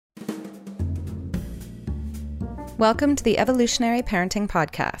Welcome to the Evolutionary Parenting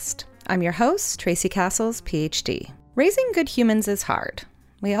Podcast. I'm your host, Tracy Castles, PhD. Raising good humans is hard.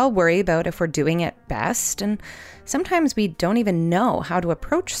 We all worry about if we're doing it best, and sometimes we don't even know how to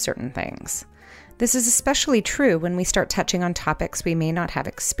approach certain things. This is especially true when we start touching on topics we may not have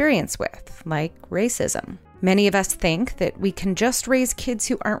experience with, like racism. Many of us think that we can just raise kids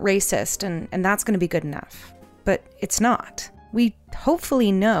who aren't racist, and that's going to be good enough. But it's not. We hopefully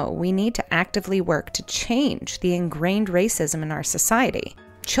know we need to actively work to change the ingrained racism in our society.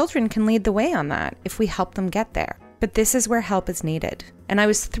 Children can lead the way on that if we help them get there. But this is where help is needed. And I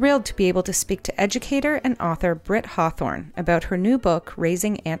was thrilled to be able to speak to educator and author Britt Hawthorne about her new book,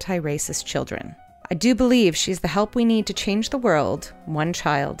 Raising Anti-Racist Children. I do believe she's the help we need to change the world, one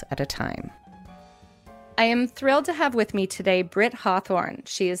child at a time. I am thrilled to have with me today Britt Hawthorne.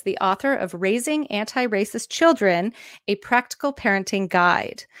 She is the author of Raising Anti-Racist Children, a Practical Parenting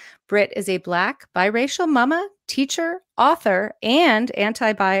Guide. Britt is a Black, biracial mama, teacher, author, and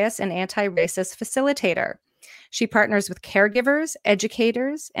anti-bias and anti-racist facilitator. She partners with caregivers,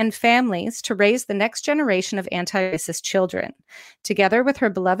 educators, and families to raise the next generation of anti-racist children. Together with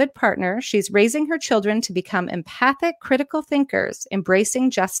her beloved partner, she's raising her children to become empathic, critical thinkers, embracing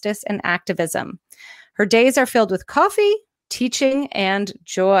justice and activism. Her days are filled with coffee, teaching, and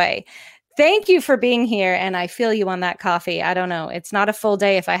joy. Thank you for being here, and I feel you on that coffee. I don't know. It's not a full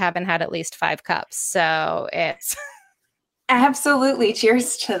day if I haven't had at least 5 cups, so it's... Absolutely.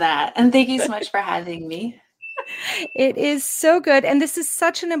 Cheers to that. And thank you so much for having me. It is so good. And this is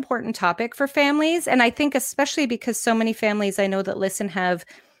such an important topic for families. And I think especially because so many families I know that listen have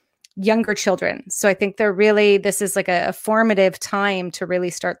younger children. So I think this is like a formative time to really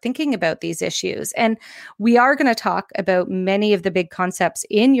start thinking about these issues. And we are going to talk about many of the big concepts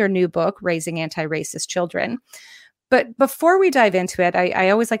in your new book, Raising Anti-Racist Children. But before we dive into it, I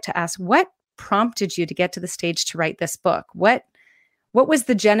always like to ask, what prompted you to get to the stage to write this book? What was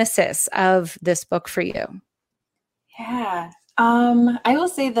the genesis of this book for you? Yeah, I will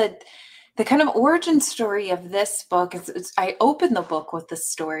say that the kind of origin story of this book is I opened the book with the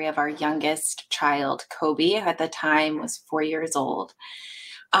story of our youngest child, Kobe, at the time was 4 years old.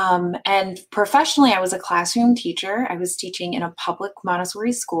 And professionally, I was a classroom teacher. I was teaching in a public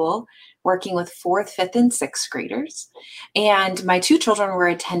Montessori school, working with 4th, 5th, and 6th graders. And my 2 children were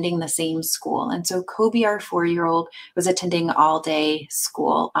attending the same school. And so Kobe, our 4-year-old, was attending all-day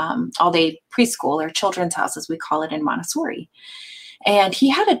school, all-day preschool, or children's house, as we call it in Montessori. And he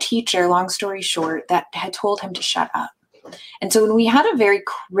had a teacher, long story short, that had told him to shut up. And so when we had a very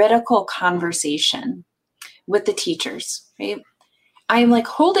critical conversation with the teachers, right, I'm like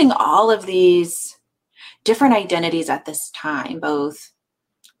holding all of these different identities at this time, both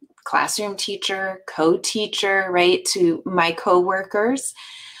classroom teacher, co-teacher, right, to my coworkers,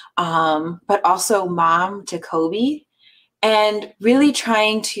 but also mom to Kobe, and really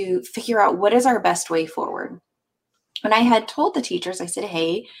trying to figure out what is our best way forward. And I had told the teachers, I said,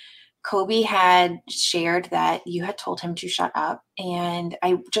 hey, Kobe had shared that you had told him to shut up, and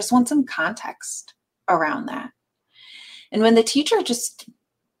I just want some context around that. And when the teacher just,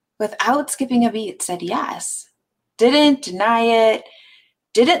 without skipping a beat, said yes, didn't deny it,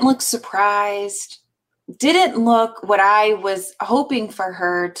 didn't look surprised, didn't look what I was hoping for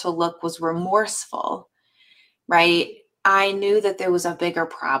her to look was remorseful, right? I knew that there was a bigger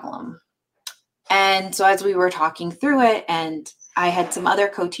problem. And so as we were talking through it, and I had some other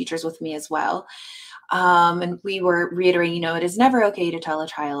co-teachers with me as well, and we were reiterating, it is never okay to tell a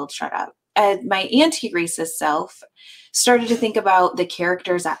child, shut up. And my anti-racist self started to think about the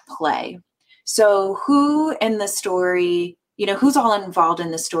characters at play. So who in the story, who's all involved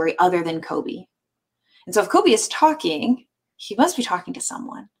in the story other than Kobe? And so if Kobe is talking, he must be talking to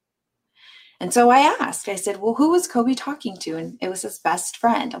someone. And so I asked, I said, well, who was Kobe talking to? And it was his best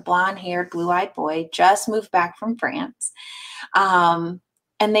friend, a blonde-haired, blue-eyed boy, just moved back from France. And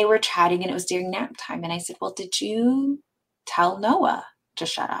they were chatting, and it was during nap time. And I said, well, did you tell Noah to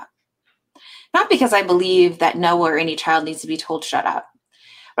shut up? Not because I believe that Noah or any child needs to be told shut up,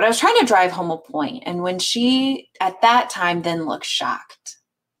 but I was trying to drive home a point. And when she, at that time, then looked shocked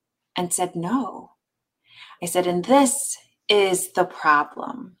and said, no, I said, and this is the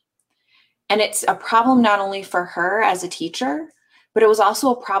problem. And it's a problem not only for her as a teacher, but it was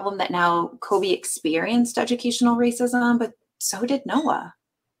also a problem that now Kobe experienced educational racism, but so did Noah.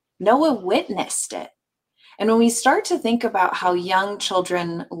 Noah witnessed it. And when we start to think about how young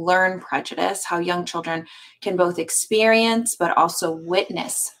children learn prejudice, how young children can both experience but also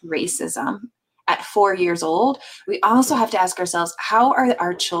witness racism at 4 years old, we also have to ask ourselves, how are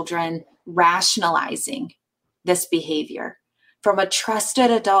our children rationalizing this behavior from a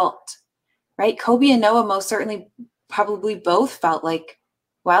trusted adult, right? Kobe and Noah most certainly probably both felt like,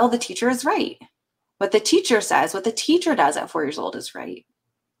 well, the teacher is right. What the teacher says, what the teacher does at 4 years old is right.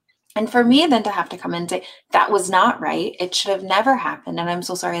 And for me then to have to come in and say, that was not right. It should have never happened. And I'm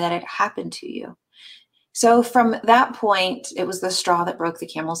so sorry that it happened to you. So from that point, it was the straw that broke the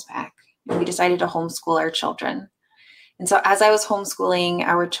camel's back. And we decided to homeschool our children. And so as I was homeschooling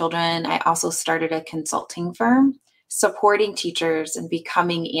our children, I also started a consulting firm supporting teachers and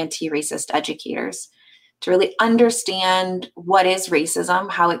becoming anti-racist educators to really understand what is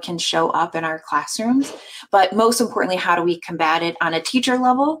racism, how it can show up in our classrooms, but most importantly, how do we combat it on a teacher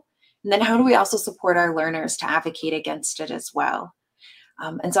level? And then how do we also support our learners to advocate against it as well?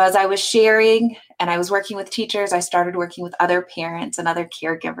 And so as I was sharing and I was working with teachers, I started working with other parents and other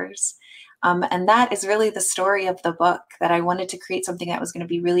caregivers. And that is really the story of the book, that I wanted to create something that was going to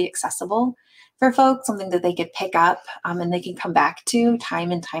be really accessible for folks, something that they could pick up and they can come back to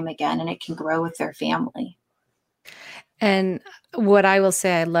time and time again, and it can grow with their family. And what I will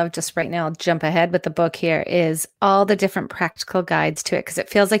say, I love just right now, I'll jump ahead with the book here, is all the different practical guides to it, because it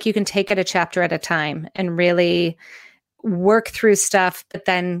feels like you can take it a chapter at a time and really work through stuff, but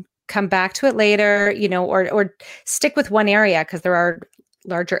then come back to it later, or stick with one area, because there are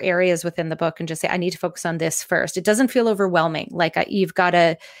larger areas within the book, and just say, I need to focus on this first. It doesn't feel overwhelming. Like you've got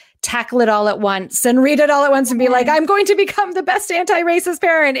to tackle it all at once and read it all at once and be like, I'm going to become the best anti-racist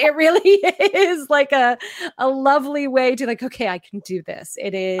parent. It really is like a lovely way to like, okay, I can do this.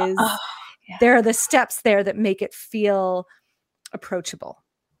 It is, there are the steps there that make it feel approachable.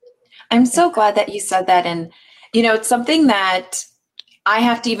 I'm so glad that you said that. And, it's something that I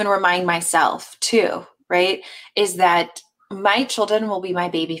have to even remind myself too, right? Is that my children will be my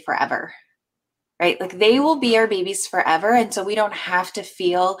baby forever. Right? Like they will be our babies forever. And so we don't have to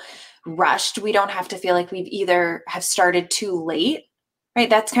feel rushed. We don't have to feel like we've either have started too late, right?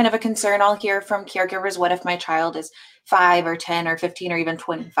 That's kind of a concern I'll hear from caregivers. What if my child is 5 or 10 or 15 or even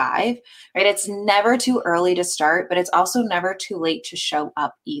 25, right? It's never too early to start, but it's also never too late to show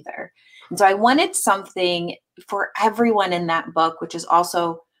up either. And so I wanted something for everyone in that book, which is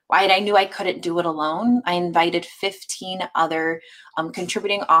also why I knew I couldn't do it alone. I invited 15 other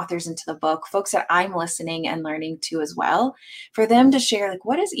contributing authors into the book, folks that I'm listening and learning to as well, for them to share, like,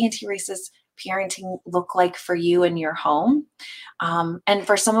 what does anti-racist parenting look like for you in your home? And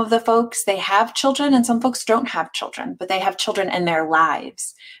for some of the folks, they have children, and some folks don't have children, but they have children in their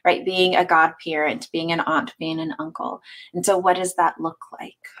lives, right? Being a godparent, being an aunt, being an uncle. And so what does that look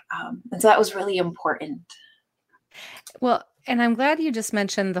like? And so that was really important. Well, and I'm glad you just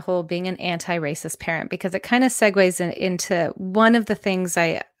mentioned the whole being an anti-racist parent, because it kind of segues into one of the things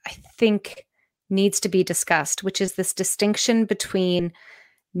I think needs to be discussed, which is this distinction between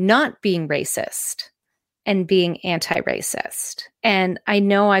not being racist and being anti-racist. And I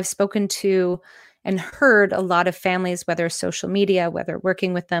know I've spoken to and heard a lot of families, whether social media, whether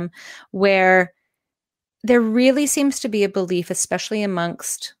working with them, where there really seems to be a belief, especially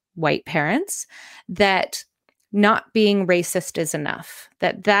amongst white parents, that not being racist is enough.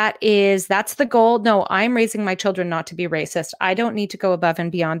 That's the goal. No, I'm raising my children not to be racist. I don't need to go above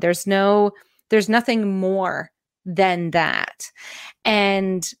and beyond. There's nothing more than that.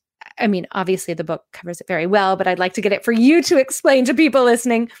 And I mean, obviously the book covers it very well, but I'd like to get it for you to explain to people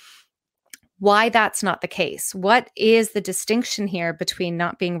listening why that's not the case. What is the distinction here between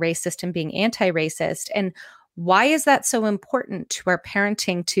not being racist and being anti-racist? And why is that so important to our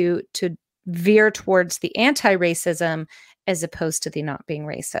parenting to veer towards the anti-racism as opposed to the not being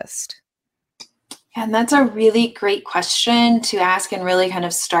racist? And that's a really great question to ask and really kind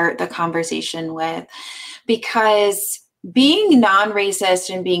of start the conversation with, because being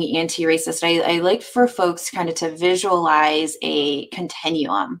non-racist and being anti-racist, I like for folks kind of to visualize a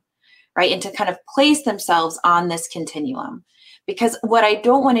continuum, right? And to kind of place themselves on this continuum. Because what I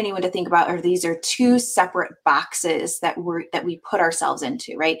don't want anyone to think about are these are two separate boxes that we put ourselves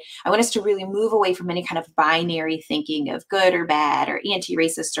into, right? I want us to really move away from any kind of binary thinking of good or bad or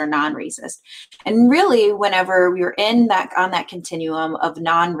anti-racist or non-racist. And really, whenever we were on that continuum of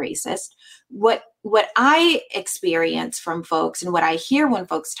non-racist, what I experience from folks and what I hear when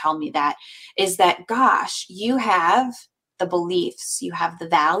folks tell me that is that, gosh, you have the beliefs, you have the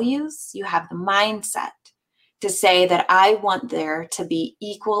values, you have the mindset to say that I want there to be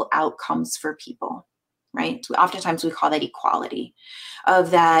equal outcomes for people, right? So oftentimes we call that equality, of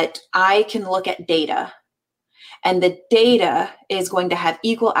that I can look at data and the data is going to have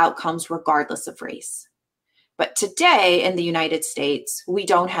equal outcomes regardless of race. But today in the United States, we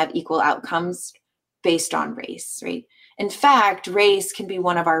don't have equal outcomes based on race, right? In fact, race can be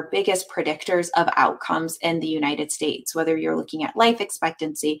one of our biggest predictors of outcomes in the United States, whether you're looking at life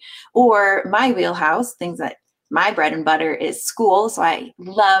expectancy or my wheelhouse, things that my bread and butter is school. So I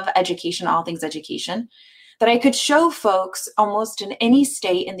love education, all things education, that I could show folks almost in any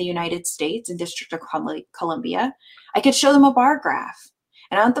state in the United States, in District of Columbia, I could show them a bar graph.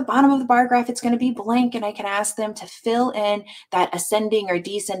 And at the bottom of the bar graph, it's going to be blank. And I can ask them to fill in that ascending or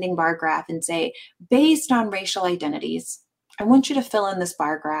descending bar graph and say, based on racial identities, I want you to fill in this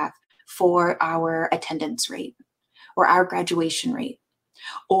bar graph for our attendance rate or our graduation rate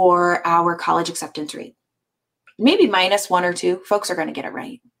or our college acceptance rate. Maybe minus 1 or 2, folks are going to get it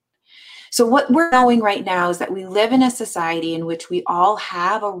right. So what we're knowing right now is that we live in a society in which we all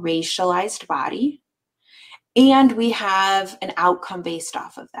have a racialized body, and we have an outcome based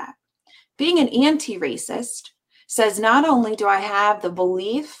off of that. Being an anti-racist says not only do I have the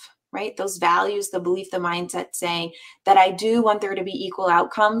belief, right, those values, the belief, the mindset saying that I do want there to be equal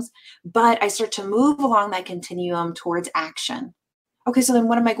outcomes, but I start to move along that continuum towards action. Okay, so then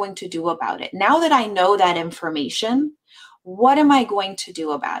what am I going to do about it? Now that I know that information, what am I going to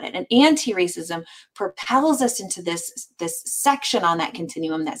do about it? And anti-racism propels us into this section on that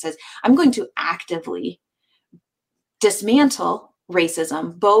continuum that says, I'm going to actively dismantle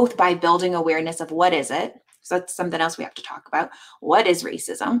racism, both by building awareness of what is it. So that's something else we have to talk about. What is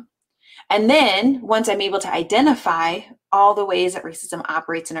racism? And then once I'm able to identify all the ways that racism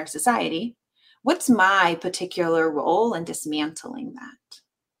operates in our society, what's my particular role in dismantling that?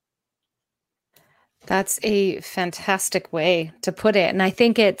 That's a fantastic way to put it. And I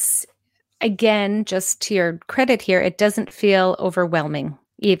think it's, again, just to your credit here, it doesn't feel overwhelming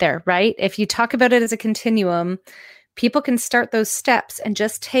either, right? If you talk about it as a continuum, people can start those steps and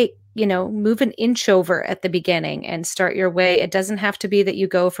just take, move an inch over at the beginning and start your way. It doesn't have to be that you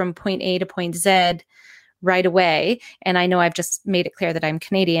go from point A to point Z right away. And I know I've just made it clear that I'm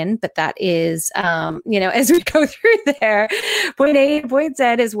Canadian, but that is, as we go through there, point A to point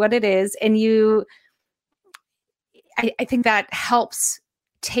Z is what it is. And I think that helps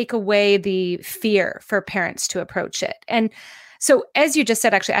take away the fear for parents to approach it. And so as you just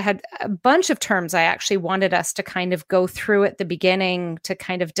said, actually, I had a bunch of terms I actually wanted us to kind of go through at the beginning to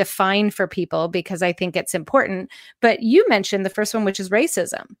kind of define for people, because I think it's important. But you mentioned the first one, which is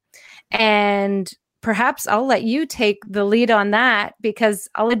racism. And perhaps I'll let you take the lead on that, because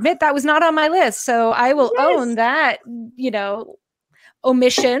I'll admit that was not on my list. So I will own that,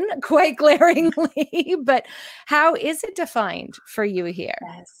 omission quite glaringly. But how is it defined for you here?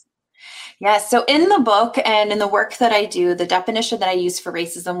 Yes. So in the book and in the work that I do, the definition that I use for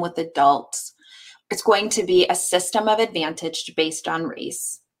racism with adults, it's going to be a system of advantage based on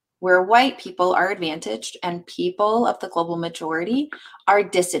race, where white people are advantaged and people of the global majority are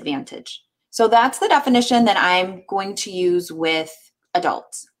disadvantaged. So that's the definition that I'm going to use with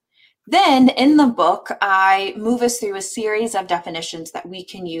adults. Then in the book, I move us through a series of definitions that we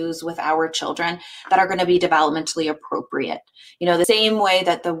can use with our children that are going to be developmentally appropriate. The same way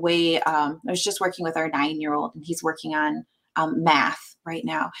that I was just working with our 9-year-old, and he's working on math right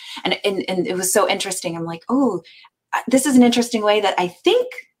now. And it was so interesting. I'm like, oh, this is an interesting way that I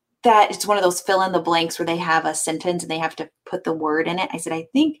think that it's one of those fill in the blanks where they have a sentence and they have to put the word in it. I said, I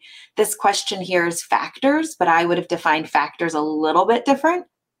think this question here is factors, but I would have defined factors a little bit different.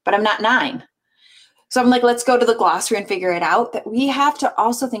 But I'm not 9. So I'm like, let's go to the glossary and figure it out, that we have to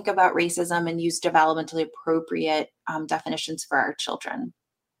also think about racism and use developmentally appropriate definitions for our children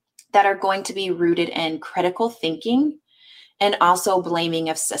that are going to be rooted in critical thinking and also blaming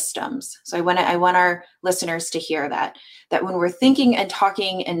of systems. So I want our listeners to hear that when we're thinking and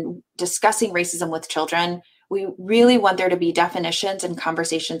talking and discussing racism with children, we really want there to be definitions and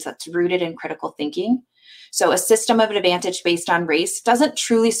conversations that's rooted in critical thinking. So a system of advantage based on race doesn't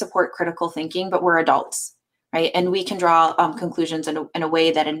truly support critical thinking, but we're adults, right? And we can draw conclusions in a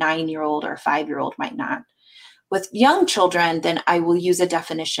way that a 9-year-old or a 5-year-old might not. With young children, then I will use a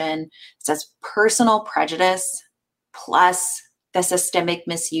definition that says personal prejudice plus the systemic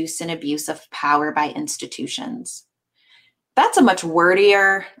misuse and abuse of power by institutions. That's a much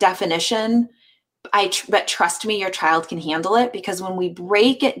wordier definition. But trust me, your child can handle it, because when we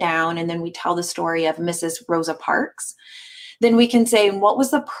break it down and then we tell the story of Mrs. Rosa Parks, then we can say, what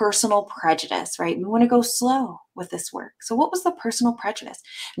was the personal prejudice, right? We want to go slow with this work. So what was the personal prejudice?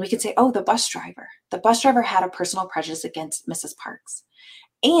 And we can say, oh, the bus driver. The bus driver had a personal prejudice against Mrs. Parks.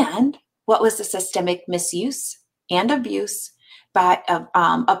 And what was the systemic misuse and abuse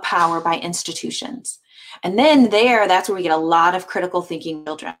of power by institutions? And then that's where we get a lot of critical thinking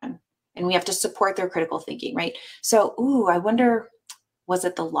children. And we have to support their critical thinking, right? So, I wonder, was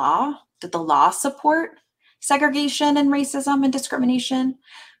it the law? Did the law support segregation and racism and discrimination?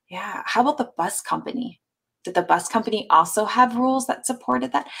 Yeah. How about the bus company? Did the bus company also have rules that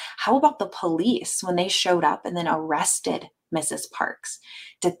supported that? How about the police when they showed up and then arrested Mrs. Parks?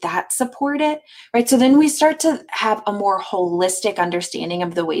 Did that support it? Right. So then we start to have a more holistic understanding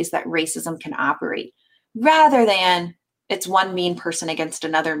of the ways that racism can operate rather than it's one mean person against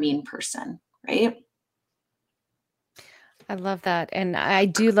another mean person. Right. I love that. And I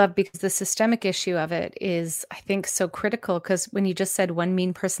do love because the systemic issue of it is, I think, so critical because when you just said one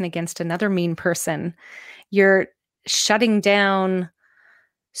mean person against another mean person, you're shutting down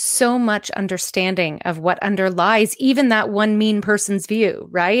so much understanding of what underlies even that one mean person's view,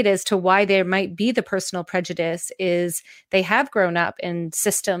 right? As to why there might be the personal prejudice is they have grown up in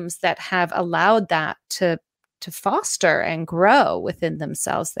systems that have allowed that to foster and grow within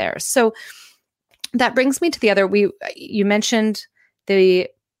themselves there. So that brings me to the other, you mentioned the,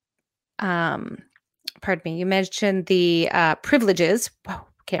 you mentioned the privileges,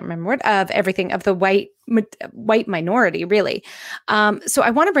 can't remember what, of everything, of the white minority, really. So I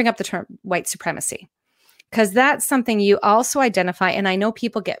want to bring up the term white supremacy, because that's something you also identify. And I know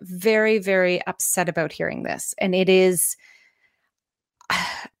people get very, very upset about hearing this. And it is,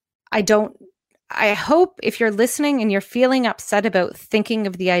 I hope if you're listening and you're feeling upset about thinking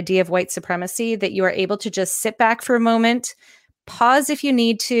of the idea of white supremacy, that you are able to just sit back for a moment, pause if you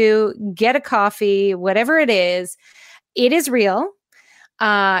need to, get a coffee, whatever it is real.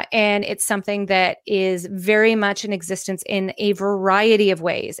 And it's something that is very much in existence in a variety of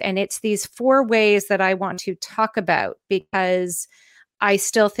ways. And it's these 4 ways that I want to talk about, because I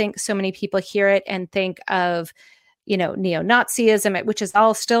still think so many people hear it and think of, neo-Nazism, which is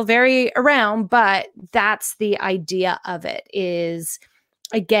all still very around, but that's the idea of it is,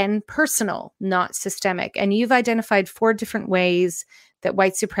 again, personal, not systemic. And you've identified 4 different ways that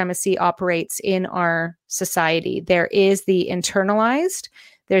white supremacy operates in our society. There is the internalized,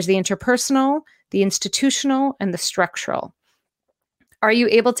 there's the interpersonal, the institutional, and the structural. Are you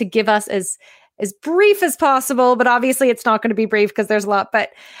able to give us as brief as possible, but obviously it's not going to be brief because there's a lot, but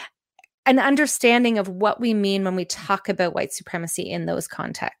an understanding of what we mean when we talk about white supremacy in those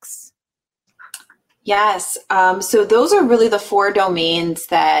contexts? Yes. So those are really the 4 domains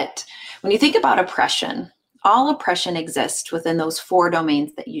that, when you think about oppression, all oppression exists within those 4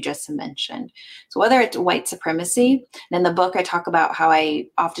 domains that you just mentioned. So whether it's white supremacy, and in the book, I talk about how I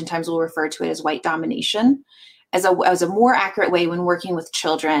oftentimes will refer to it as white domination as a more accurate way when working with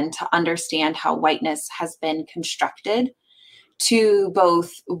children to understand how whiteness has been constructed to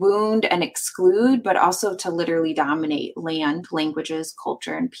both wound and exclude, but also to literally dominate land, languages,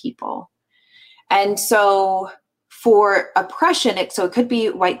 culture, and people. And so for oppression, it could be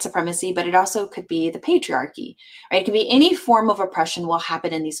white supremacy, but it also could be the patriarchy, right? It could be any form of oppression will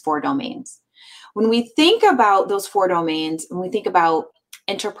happen in these 4 domains. When we think about those 4 domains, when we think about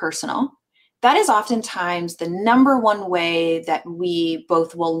interpersonal, that is oftentimes the number one way that we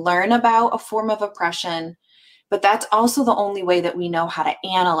both will learn about a form of oppression, but that's also the only way that we know how to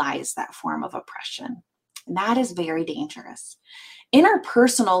analyze that form of oppression. And that is very dangerous.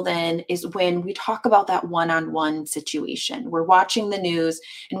 Interpersonal then is when we talk about that one-on-one situation. We're watching the news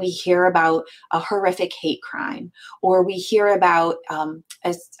and we hear about a horrific hate crime, or we hear about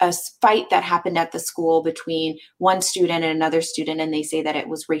a fight that happened at the school between one student and another student, and they say that it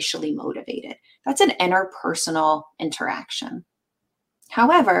was racially motivated. That's an interpersonal interaction.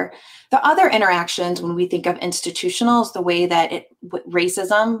 However, the other interactions, when we think of institutional, is the way that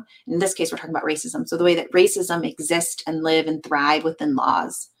racism, in this case, we're talking about racism, so the way that racism exists and live and thrive within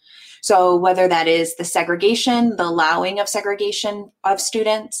laws. So whether that is the segregation, the allowing of segregation of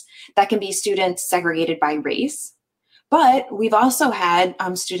students, that can be students segregated by race, but we've also had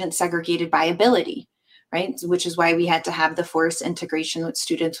students segregated by ability, right? Which is why we had to have the forced integration with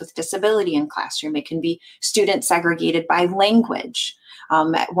students with disability in classroom. It can be students segregated by language.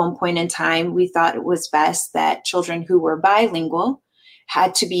 At one point in time, we thought it was best that children who were bilingual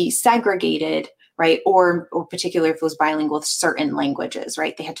had to be segregated, right? Or particularly if it was bilingual, certain languages,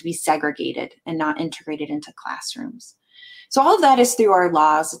 right? They had to be segregated and not integrated into classrooms. So all of that is through our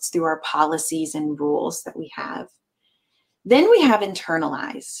laws. It's through our policies and rules that we have. Then we have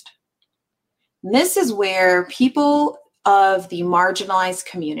internalized. And this is where people of the marginalized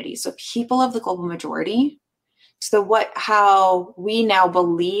community, so people of the global majority, how we now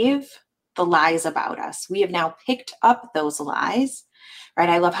believe the lies about us. We have now picked up those lies, right?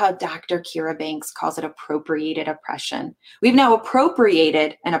 I love how Dr. Kira Banks calls it appropriated oppression. We've now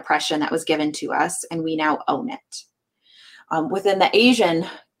appropriated an oppression that was given to us, and we now own it. Within the Asian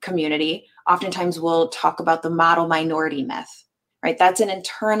community, oftentimes we'll talk about the model minority myth, right? That's an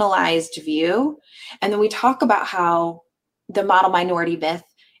internalized view. And then we talk about how the model minority myth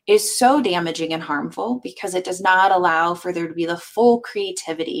is so damaging and harmful because it does not allow for there to be the full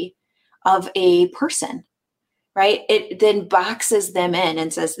creativity of a person, right? It then boxes them in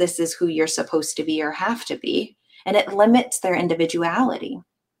and says, this is who you're supposed to be or have to be. And it limits their individuality.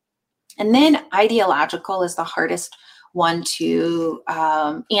 And then ideological is the hardest one to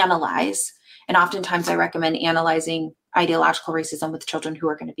analyze. And oftentimes I recommend analyzing ideological racism with children who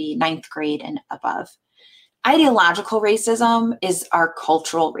are going to be ninth grade and above. Ideological racism is our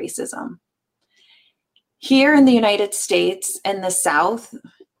cultural racism. Here in the United States, in the South,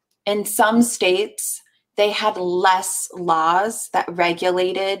 in some states, they had less laws that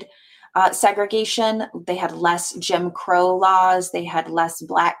regulated segregation. They had less Jim Crow laws. They had less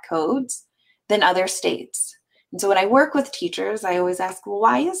Black codes than other states. And so when I work with teachers, I always ask, well,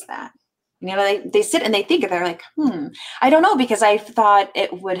 why is that? You know, they sit and they think, and they're like, I don't know, because I thought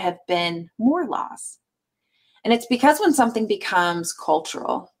it would have been more laws. And it's because when something becomes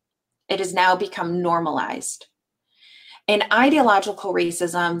cultural, it has now become normalized. In ideological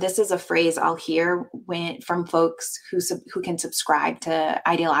racism, this is a phrase I'll hear from folks who can subscribe to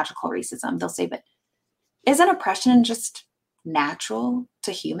ideological racism. They'll say, but isn't oppression just natural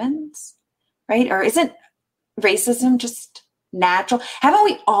to humans, right? Or isn't racism just natural? Haven't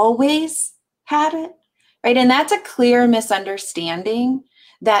we always had it, right? And that's a clear misunderstanding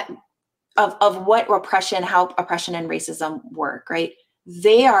that of what oppression, how oppression and racism work, right?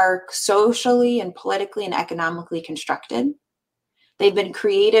 They are socially and politically and economically constructed. They've been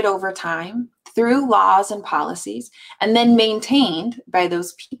created over time through laws and policies, and then maintained by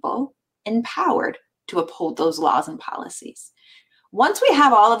those people empowered to uphold those laws and policies. Once we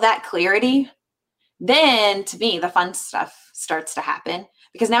have all of that clarity, then to me, the fun stuff starts to happen,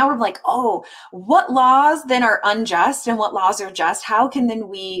 because now we're like, oh, what laws then are unjust and what laws are just? How can then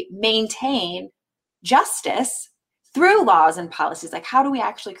we maintain justice through laws and policies? Like, how do we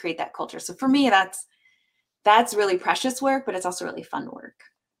actually create that culture? So for me, that's really precious work, but it's also really fun work.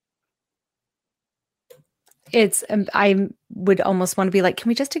 It's, I would almost want to be like, can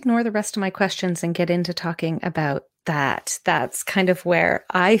we just ignore the rest of my questions and get into talking about that? That's kind of where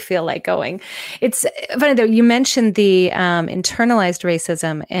I feel like going. It's funny though, you mentioned the internalized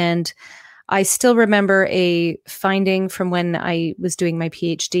racism, and I still remember a finding from when I was doing my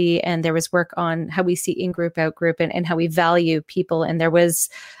PhD, and there was work on how we see in-group, out-group, and how we value people. And there was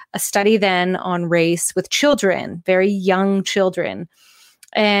a study then on race with children, very young children.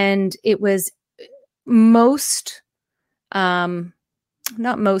 And it was most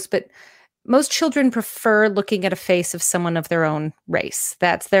children prefer looking at a face of someone of their own race.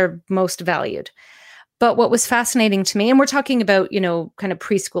 That's their most valued. But what was fascinating to me, and we're talking about, kind of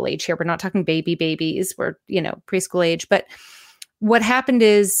preschool age here. We're not talking babies. We're, preschool age. But what happened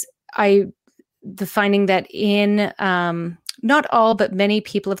is the finding that in not all, but many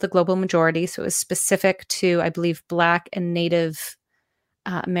people of the global majority, so it was specific to, I believe, Black and Native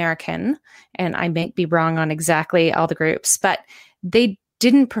American, and I may be wrong on exactly all the groups, but they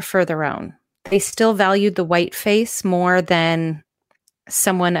didn't prefer their own. They still valued the white face more than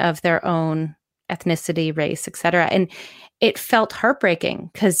someone of their own ethnicity, race, etc. And it felt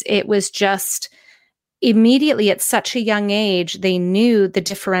heartbreaking because it was just immediately at such a young age, they knew the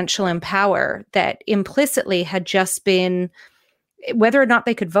differential in power that implicitly had just been, whether or not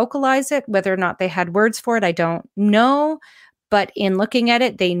they could vocalize it, whether or not they had words for it, I don't know. But in looking at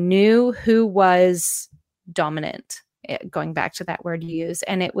it, they knew who was dominant, going back to that word you use.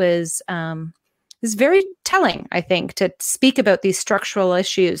 And it was very telling, I think, to speak about these structural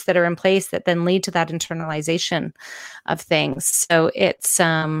issues that are in place that then lead to that internalization of things. So it's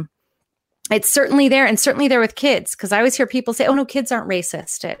certainly there, and certainly there with kids, because I always hear people say, oh no, kids aren't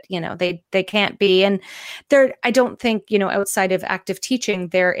racist. They can't be. And I don't think, outside of active teaching,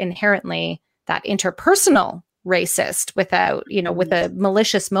 they're inherently that interpersonal racist without, with a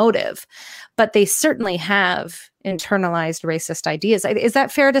malicious motive, but they certainly have internalized racist ideas. Is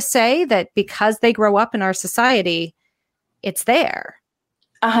that fair to say that because they grow up in our society, it's there?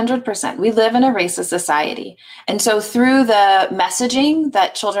 100%. We live in a racist society. And so through the messaging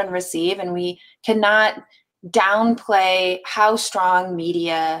that children receive, and we cannot downplay how strong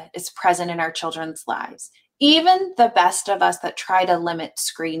media is present in our children's lives, even the best of us that try to limit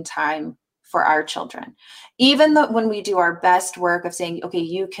screen time for our children, even when we do our best work of saying, okay,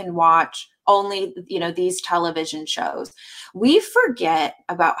 you can watch only, these television shows, we forget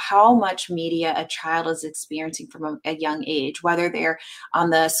about how much media a child is experiencing from a young age, whether they're on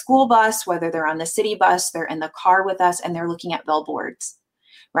the school bus, whether they're on the city bus, they're in the car with us, and they're looking at billboards.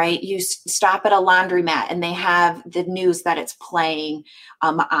 right? You stop at a laundromat and they have the news that it's playing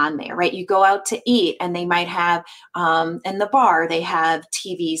on there, right? You go out to eat and they might have, in the bar, they have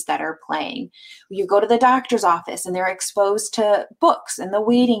TVs that are playing. You go to the doctor's office and they're exposed to books in the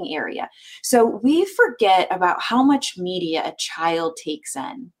waiting area. So we forget about how much media a child takes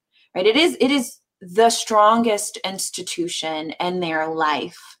in, right? It is the strongest institution in their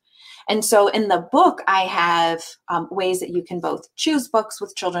life. And so in the book, I have ways that you can both choose books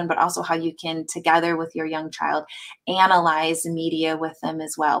with children, but also how you can, together with your young child, analyze media with them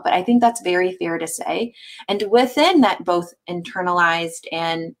as well. But I think that's very fair to say. And within that both internalized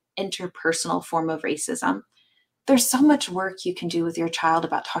and interpersonal form of racism, there's so much work you can do with your child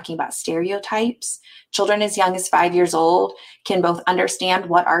about talking about stereotypes. Children as young as 5 years old can both understand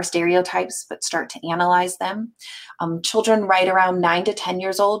what are stereotypes, but start to analyze them. Children right around 9 to 10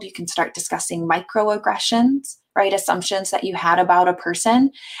 years old, you can start discussing microaggressions, right? Assumptions that you had about a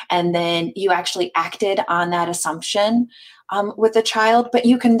person, and then you actually acted on that assumption with the child. But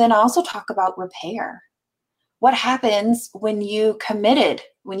you can then also talk about repair. What happens when you commit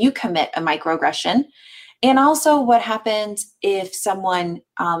a microaggression? And also what happens if someone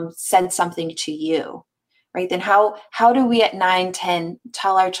said something to you, right? Then how do we at 9, 10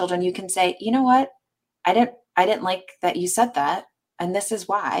 tell our children, you can say, you know what? I didn't like that you said that, and this is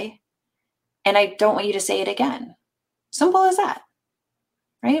why. And I don't want you to say it again. Simple as that,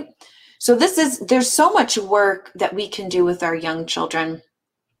 right? So there's so much work that we can do with our young children.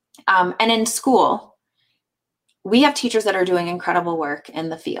 And in school, we have teachers that are doing incredible work in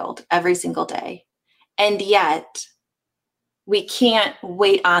the field every single day. And yet we can't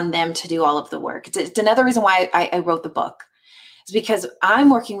wait on them to do all of the work. It's another reason why I wrote the book, is because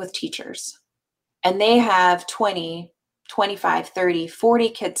I'm working with teachers and they have 20, 25, 30, 40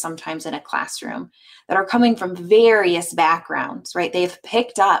 kids sometimes in a classroom that are coming from various backgrounds, right? They've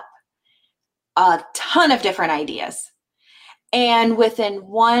picked up a ton of different ideas. And within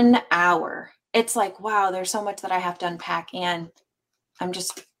 1 hour, it's like, wow, there's so much that I have to unpack. And I'm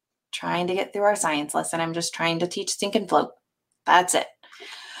just trying to get through our science lesson. I'm just trying to teach sink and float. That's it.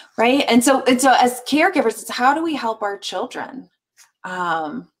 Right. And so as caregivers, it's how do we help our children?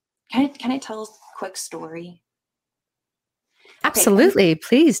 Can I tell a quick story? Absolutely. Okay.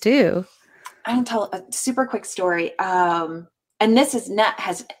 Please do. I can tell a super quick story. And this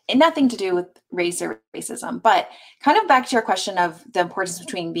has nothing to do with race or racism, but kind of back to your question of the importance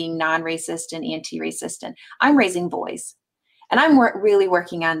between being non-racist and anti-racist. And I'm raising boys. And I'm really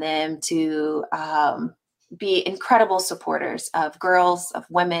working on them to be incredible supporters of girls, of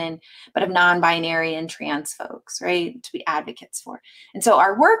women, but of non-binary and trans folks, right? To be advocates for. And so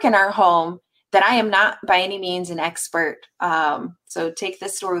our work in our home, that I am not by any means an expert. So take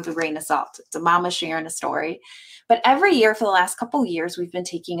this story with a grain of salt. It's a mama sharing a story. But every year for the last couple of years, we've been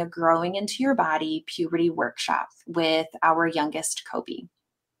taking a Growing Into Your Body puberty workshop with our youngest, Kobe.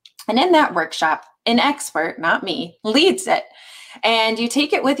 And in that workshop, an expert, not me, leads it. And you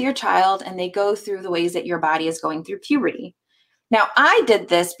take it with your child and they go through the ways that your body is going through puberty. Now, I did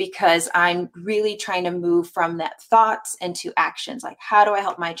this because I'm really trying to move from that thoughts into actions. Like, how do I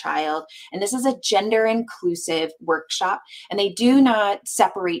help my child? And this is a gender inclusive workshop. And they do not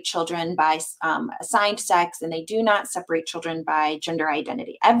separate children by assigned sex, and they do not separate children by gender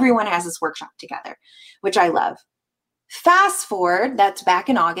identity. Everyone has this workshop together, which I love. Fast forward, that's back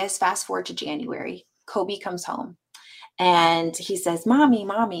in August, fast forward to January, Kobe comes home and he says,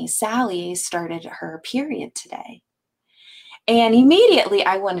 Mommy, Sally started her period today. And immediately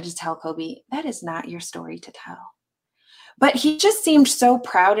I wanted to tell Kobe, that is not your story to tell. But he just seemed so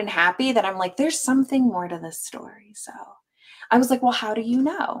proud and happy that I'm like, there's something more to this story. So I was like, well, how do you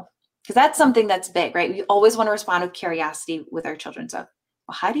know? Because that's something that's big, right? We always want to respond with curiosity with our children. So,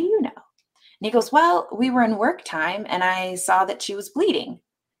 well, how do you know? And he goes, well, we were in work time and I saw that she was bleeding.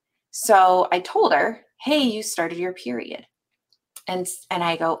 So I told her, hey, you started your period. And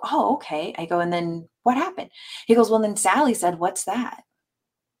I go, oh, okay. I go, and then what happened? He goes, well, then Sally said, what's that?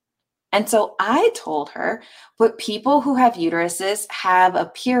 And so I told her, but people who have uteruses have a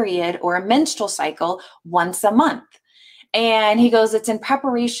period or a menstrual cycle once a month. And he goes, it's in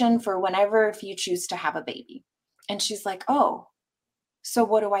preparation for whenever, if you choose to have a baby. And she's like, oh, so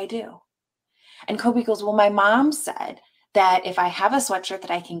what do I do? And Kobe goes, well, my mom said that if I have a sweatshirt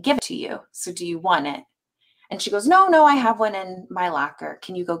that I can give it to you. So do you want it? And she goes, no, I have one in my locker.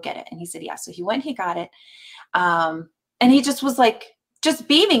 Can you go get it? And he said, yeah. So he went, he got it. And he just was like, just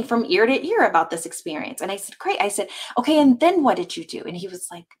beaming from ear to ear about this experience. And I said, great. I said, okay, and then what did you do? And he was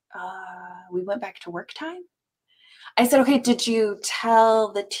like, we went back to work time. I said, okay, did you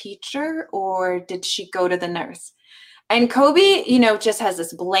tell the teacher or did she go to the nurse? And Kobe, just has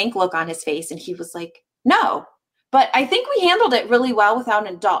this blank look on his face, and he was like, no. But I think we handled it really well without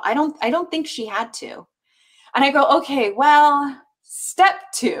an adult. I don't think she had to. And I go, okay, well, step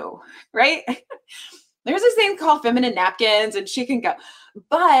 2, right? There's this thing called feminine napkins, and she can go.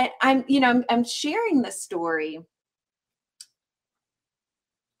 But I'm sharing this story.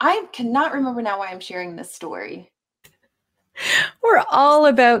 I cannot remember now why I'm sharing this story. We're all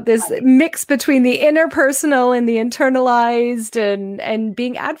about this mix between the interpersonal and the internalized, and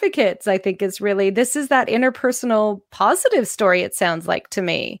being advocates, I think this is that interpersonal positive story, it sounds like to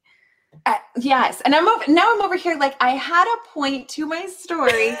me. Yes. And I'm over here, like, I had a point to my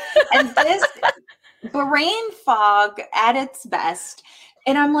story, and this brain fog at its best.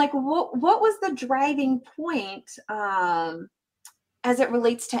 And I'm like, what was the driving point as it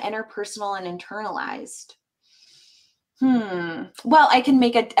relates to interpersonal and internalized? Well, I can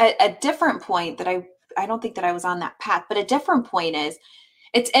make a different point that I don't think that I was on that path, but a different point is,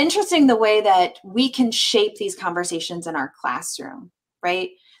 it's interesting the way that we can shape these conversations in our classroom,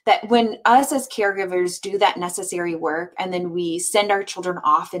 right? That when us as caregivers do that necessary work, and then we send our children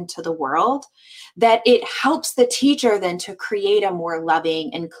off into the world, that it helps the teacher then to create a more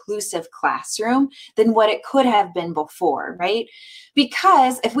loving, inclusive classroom than what it could have been before, right?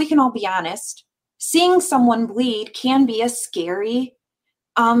 Because if we can all be honest, seeing someone bleed can be a scary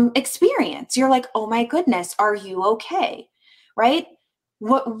experience. You're like, oh my goodness, are you okay? Right?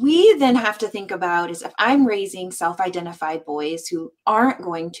 What we then have to think about is, if I'm raising self-identified boys who aren't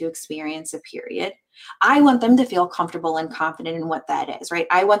going to experience a period, I want them to feel comfortable and confident in what that is, right?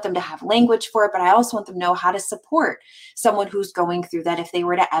 I want them to have language for it, but I also want them to know how to support someone who's going through that if they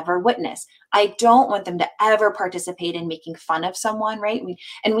were to ever witness. I don't want them to ever participate in making fun of someone, right?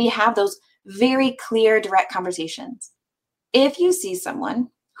 We have those very clear, direct conversations. If you see someone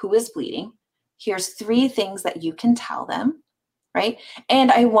who is bleeding, here's 3 things that you can tell them, right?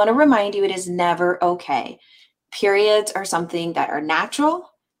 And I want to remind you, it is never okay. Periods are something that are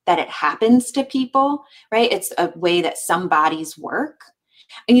natural, that it happens to people, right? It's a way that some bodies work.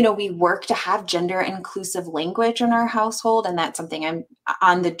 And, we work to have gender inclusive language in our household. And that's something I'm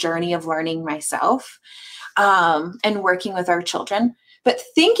on the journey of learning myself, and working with our children. But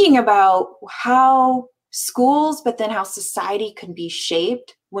thinking about how schools, but then how society can be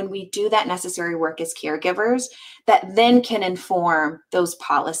shaped when we do that necessary work as caregivers, that then can inform those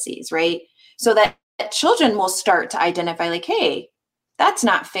policies, right? So that children will start to identify, like, hey, that's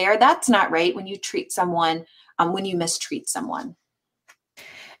not fair. That's not right when you treat someone, when you mistreat someone.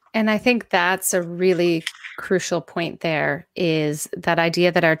 And I think that's a really crucial point there, is that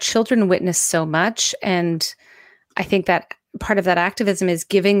idea that our children witness so much. And I think that part of that activism is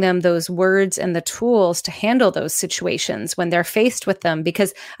giving them those words and the tools to handle those situations when they're faced with them.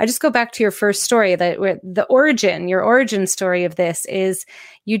 Because I just go back to your first story, that your origin story of this is,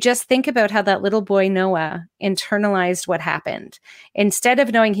 you just think about how that little boy, Noah, internalized what happened. Instead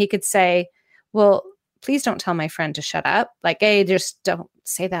of knowing he could say, well, please don't tell my friend to shut up. Like, hey, just don't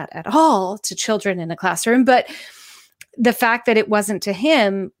say that at all to children in a classroom. But the fact that it wasn't to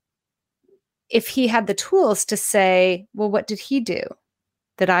him, if he had the tools to say, well, what did he do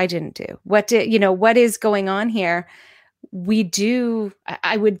that I didn't do? What is going on here?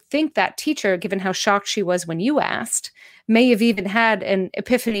 I would think that teacher, given how shocked she was when you asked, may have even had an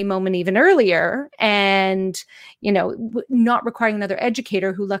epiphany moment even earlier, and, not requiring another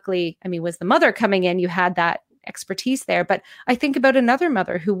educator who luckily, was the mother coming in. You had that expertise there. But I think about another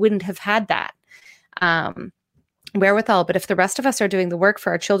mother who wouldn't have had that wherewithal. But if the rest of us are doing the work for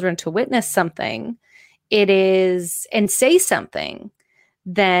our children to witness something, and say something,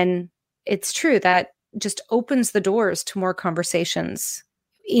 then it's true that just opens the doors to more conversations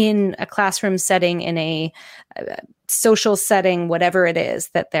in a classroom setting, in a social setting, whatever it is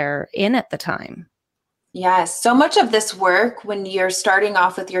that they're in at the time. Yes. So much of this work, when you're starting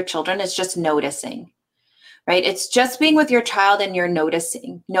off with your children, is just noticing. Right? It's just being with your child, and you're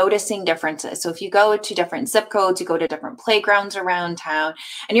noticing differences. So if you go to different zip codes, you go to different playgrounds around town,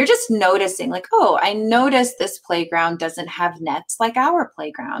 and you're just noticing, like, oh, I noticed this playground doesn't have nets like our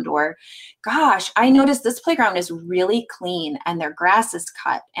playground, or gosh, I noticed this playground is really clean and their grass is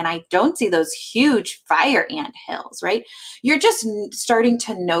cut, and I don't see those huge fire ant hills, right? You're just starting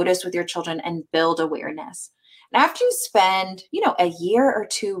to notice with your children and build awareness. And after you spend, a year or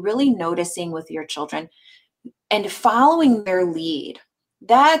 2 really noticing with your children, and following their lead,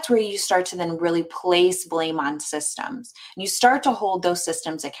 that's where you start to then really place blame on systems. And you start to hold those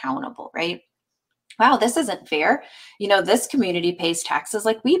systems accountable, right? Wow, this isn't fair. This community pays taxes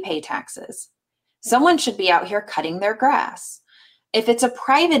like we pay taxes. Someone should be out here cutting their grass. If it's a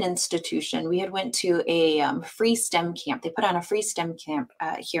private institution, we had went to a free STEM camp. They put on a free STEM camp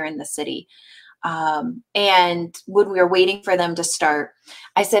here in the city. And when we were waiting for them to start,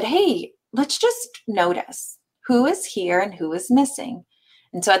 I said, hey, let's just notice who is here and who is missing.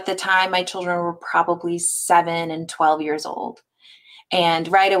 And so at the time, my children were probably 7 and 12 years old. And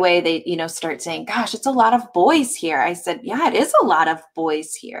right away, they, start saying, gosh, it's a lot of boys here. I said, yeah, it is a lot of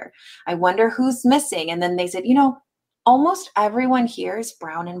boys here. I wonder who's missing. And then they said, almost everyone here is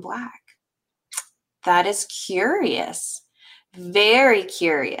brown and black. That is curious. Very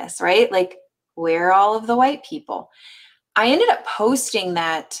curious, right? Like, where are all of the white people? I ended up posting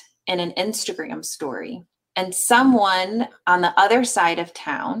that in an Instagram story. And someone on the other side of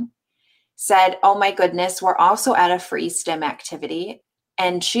town said, oh my goodness, we're also at a free STEM activity.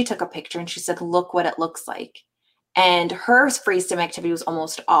 And she took a picture and she said, look what it looks like. And her free STEM activity was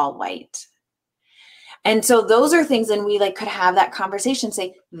almost all white. And so those are things, and we could have that conversation,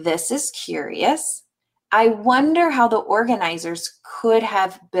 say, this is curious. I wonder how the organizers could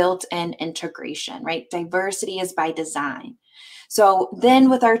have built in integration, right? Diversity is by design. So then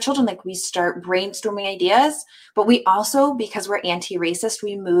with our children, we start brainstorming ideas, but we also, because we're anti-racist,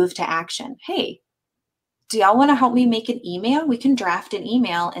 we move to action. Hey, do y'all want to help me make an email? We can draft an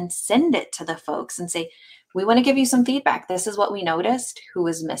email and send it to the folks and say, we want to give you some feedback. This is what we noticed, who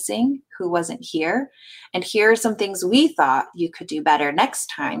was missing, who wasn't here. And here are some things we thought you could do better next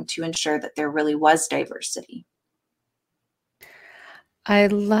time to ensure that there really was diversity. I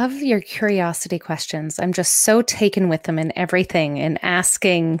love your curiosity questions. I'm just so taken with them and everything, and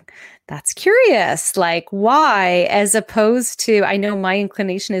asking, that's curious, like why, as opposed to, I know my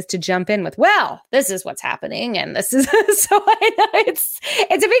inclination is to jump in with, well, this is what's happening. And this is, so I know it's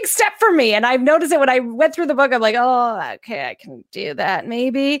a big step for me. And I've noticed it when I went through the book, I'm like, oh, okay, I can do that.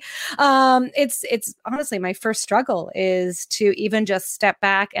 Maybe. It's honestly, my first struggle is to even just step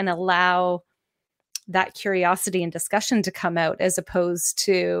back and allow that curiosity and discussion to come out, as opposed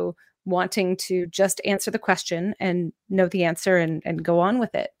to wanting to just answer the question and know the answer and go on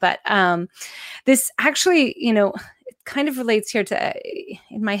with it. But this actually, it kind of relates here to,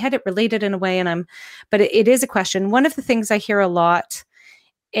 in my head, it related in a way, but it is a question. One of the things I hear a lot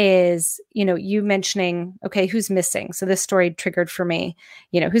is, you mentioning, okay, who's missing? So this story triggered for me,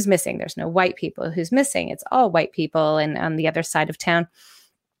 who's missing? There's no white people. Who's missing? It's all white people. And on the other side of town,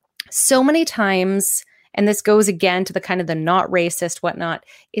 so many times, and this goes again to the kind of the not racist, whatnot,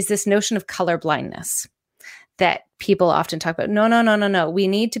 is this notion of colorblindness that people often talk about. No. We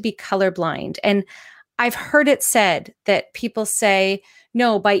need to be colorblind. And I've heard it said that people say,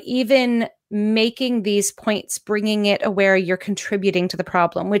 no, by even making these points, bringing it aware, you're contributing to the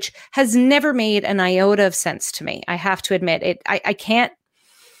problem, which has never made an iota of sense to me. I have to admit it. I can't.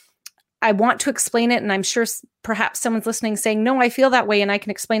 I want to explain it, and I'm sure perhaps someone's listening saying, no, I feel that way and I can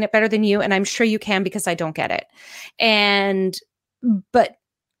explain it better than you. And I'm sure you can, because I don't get it. But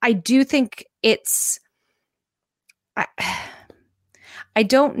I do think I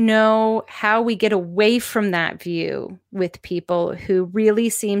don't know how we get away from that view with people who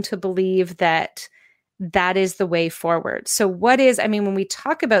really seem to believe that that is the way forward. So when we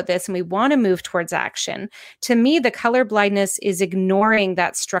talk about this and we want to move towards action, to me, the colorblindness is ignoring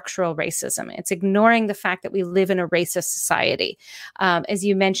that structural racism. It's ignoring the fact that we live in a racist society. As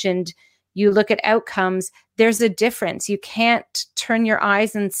you mentioned, you look at outcomes, there's a difference. You can't turn your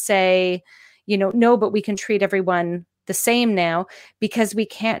eyes and say, no, but we can treat everyone the same now, because we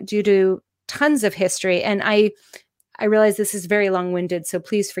can't, due to tons of history. And I realize this is very long-winded, so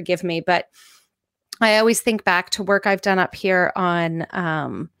please forgive me, but I always think back to work I've done up here on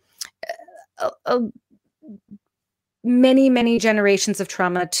many generations of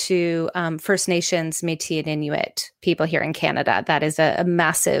trauma to First Nations, Métis, and Inuit people here in Canada. That is a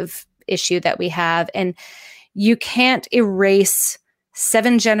massive issue that we have. And you can't erase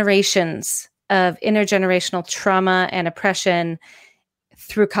 7 generations of intergenerational trauma and oppression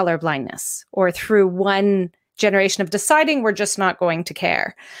through colorblindness, or through one generation of deciding we're just not going to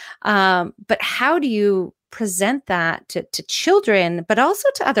care. But how do you present that to children, but also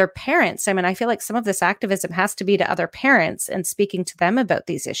to other parents? I mean, I feel like some of this activism has to be to other parents and speaking to them about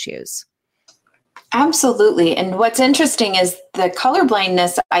these issues. Absolutely. And what's interesting is the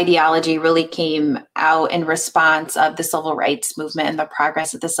colorblindness ideology really came out in response of the civil rights movement and the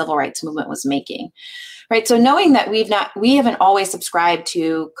progress that the civil rights movement was making. Right. So knowing that we haven't always subscribed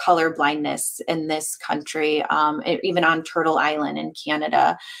to color blindness in this country, even on Turtle Island in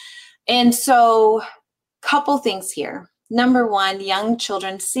Canada. And so couple things here. Number one, young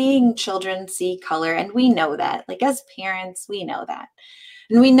children, seeing children see color. And we know that, as parents, we know that.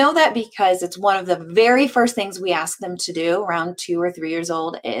 And we know that because it's one of the very first things we ask them to do around 2 or 3 years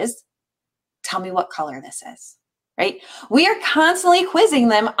old is, tell me what color this is, right? We are constantly quizzing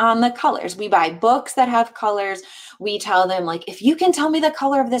them on the colors. We buy books that have colors. We tell them, like, if you can tell me the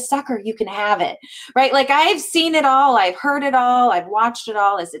color of this sucker, you can have it, right? Like, I've seen it all. I've heard it all. I've watched it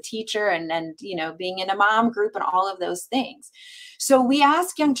all as a teacher and being in a mom group and all of those things. So we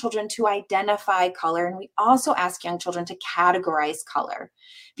ask young children to identify color, and we also ask young children to categorize color.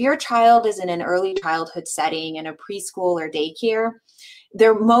 If your child is in an early childhood setting in a preschool or daycare,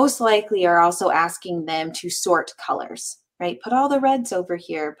 they're most likely are also asking them to sort colors, right? Put all the reds over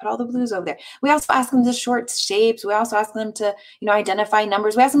here, put all the blues over there. We also ask them to sort shapes. We also ask them to, identify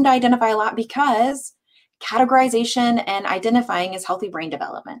numbers. We ask them to identify a lot because categorization and identifying is healthy brain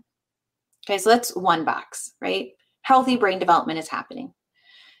development. Okay, so that's one box, right? Healthy brain development is happening.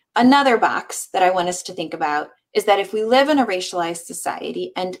 Another box that I want us to think about is that if we live in a racialized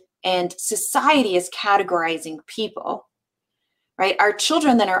society and society is categorizing people, right? Our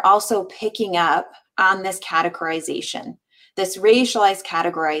children then are also picking up on this categorization, this racialized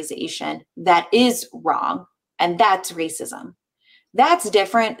categorization that is wrong, and that's racism. That's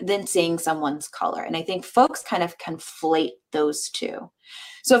different than seeing someone's color. And I think folks kind of conflate those two.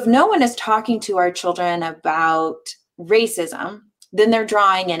 So if no one is talking to our children about racism, then they're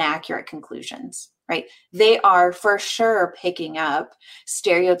drawing inaccurate conclusions, right? They are for sure picking up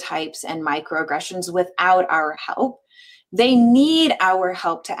stereotypes and microaggressions without our help. They need our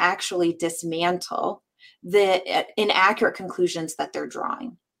help to actually dismantle the inaccurate conclusions that they're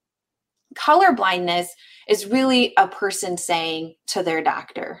drawing. Color blindness is really a person saying to their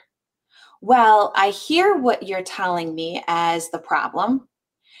doctor, well, I hear what you're telling me as the problem,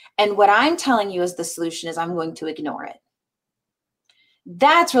 and what I'm telling you as the solution is I'm going to ignore it.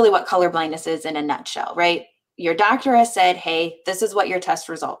 That's really what color blindness is in a nutshell, right? Your doctor has said, hey, this is what your test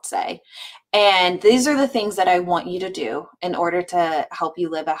results say. And these are the things that I want you to do in order to help you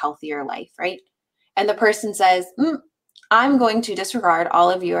live a healthier life, right? And the person says, I'm going to disregard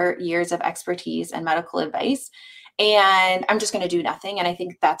all of your years of expertise and medical advice, and I'm just going to do nothing. And I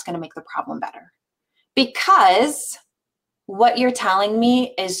think that's going to make the problem better because what you're telling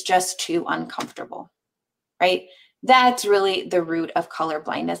me is just too uncomfortable, right? That's really the root of color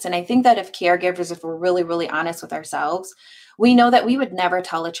blindness. And I think that if caregivers, if we're really, really honest with ourselves, we know that we would never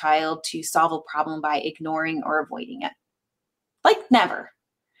tell a child to solve a problem by ignoring or avoiding it. Like never,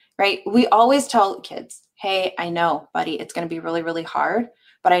 right? We always tell kids, hey, I know, buddy, it's going to be really, really hard,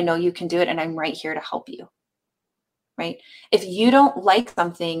 but I know you can do it. And I'm right here to help you, right? If you don't like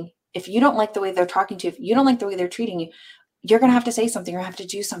something, if you don't like the way they're talking to you, if you don't like the way they're treating you, you're going to have to say something or have to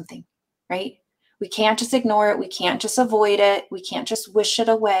do something, right? We can't just ignore it. We can't just avoid it. We can't just wish it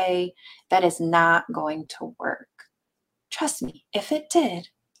away. That is not going to work. Trust me, if it did,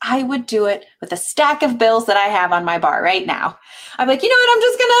 I would do it with a stack of bills that I have on my bar right now. I'm like, you know what? I'm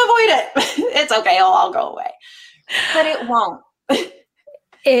just going to avoid it. It's okay. It'll all go away. But it won't.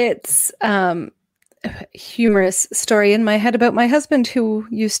 It's a humorous story in my head about my husband who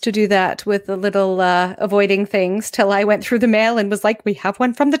used to do that with the little avoiding things till I went through the mail and was like, we have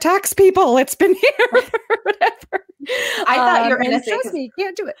one from the tax people. It's been here or whatever. I thought you were going to say, trust me, you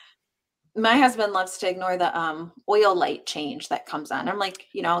can't do it. My husband loves to ignore the oil light change that comes on. I'm like,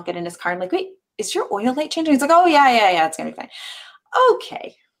 I'll get in his car and like, wait, is your oil light changing? He's like, oh yeah, it's gonna be fine.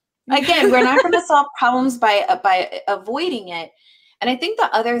 Okay. Again, we're not going to solve problems by avoiding it. And I think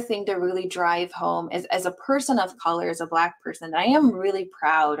the other thing to really drive home is, as a person of color, as a Black person, I am really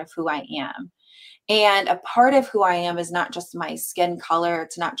proud of who I am. And a part of who I am is not just my skin color.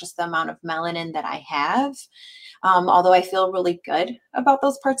 It's not just the amount of melanin that I have, although I feel really good about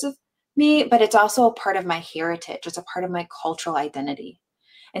those parts of me, but it's also a part of my heritage. It's a part of my cultural identity.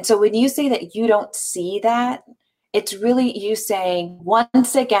 And so when you say that you don't see that, it's really you saying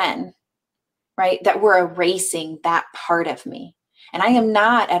once again, right, that we're erasing that part of me. And I am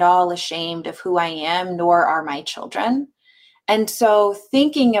not at all ashamed of who I am, nor are my children. And so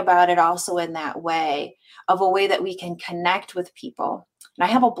thinking about it also in that way, of a way that we can connect with people. And I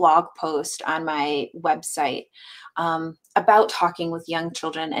have a blog post on my website about talking with young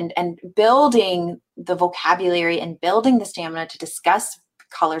children and building the vocabulary and building the stamina to discuss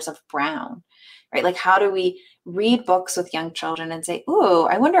colors of brown, right? Like, how do we read books with young children and say, ooh,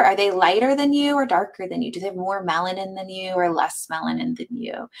 I wonder, are they lighter than you or darker than you? Do they have more melanin than you or less melanin than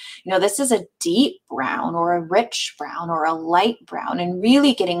you? This is a deep brown or a rich brown or a light brown, and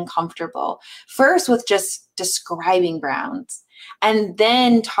really getting comfortable first with just describing browns and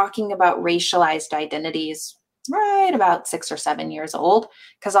then talking about racialized identities right about 6 or 7 years old,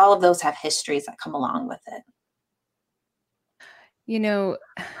 because all of those have histories that come along with it. You know,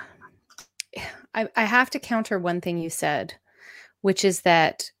 I have to counter one thing you said, which is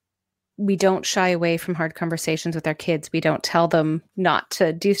that we don't shy away from hard conversations with our kids. We don't tell them not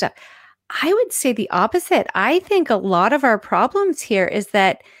to do stuff. I would say the opposite. I think a lot of our problems here is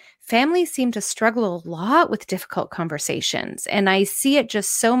that families seem to struggle a lot with difficult conversations. And I see it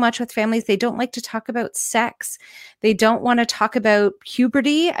just so much with families. They don't like to talk about sex. They don't want to talk about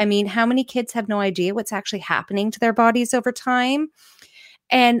puberty. I mean, how many kids have no idea what's actually happening to their bodies over time?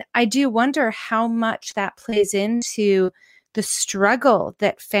 And I do wonder how much that plays into the struggle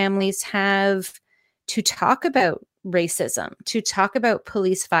that families have to talk about racism, to talk about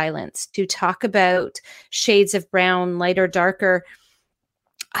police violence, to talk about shades of brown, lighter, darker.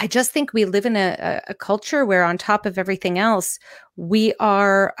 I just think we live in a culture where, on top of everything else, we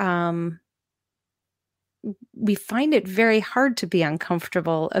are, we find it very hard to be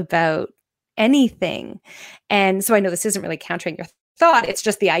uncomfortable about anything. And so I know this isn't really countering your thought. It's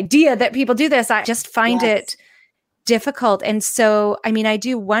just the idea that people do this. I just find it difficult. And so, I mean, I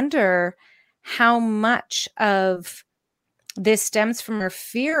do wonder how much of this stems from our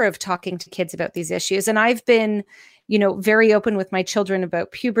fear of talking to kids about these issues. And I've been, you know, very open with my children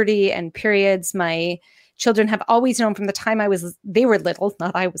about puberty and periods. My children have always known from the time they were little,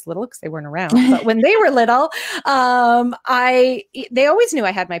 not I was little because they weren't around, but when they were little, they always knew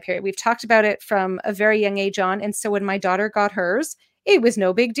I had my period. We've talked about it from a very young age on. And so when my daughter got hers, it was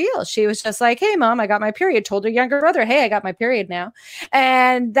no big deal. She was just like, hey, mom, I got my period. Told her younger brother, hey, I got my period now.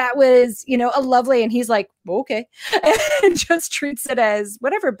 And that was, you know, a lovely, and he's like, okay, and just treats it as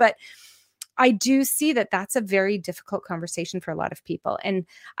whatever. But I do see that that's a very difficult conversation for a lot of people. And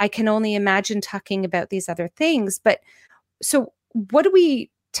I can only imagine talking about these other things. But so what do we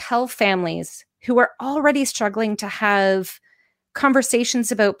tell families who are already struggling to have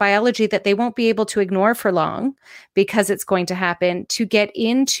conversations about biology that they won't be able to ignore for long because it's going to happen, to get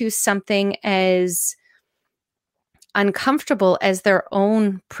into something as uncomfortable as their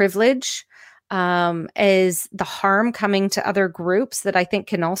own privilege, as the harm coming to other groups that I think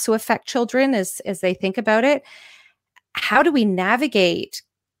can also affect children as they think about it? How do we navigate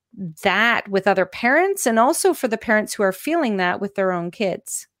that with other parents, and also for the parents who are feeling that with their own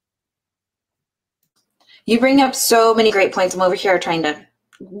kids? You bring up so many great points. I'm over here trying to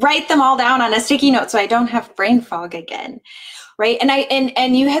write them all down on a sticky note so I don't have brain fog again, right?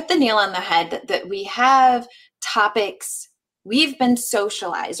 And you hit the nail on the head that we have topics. We've been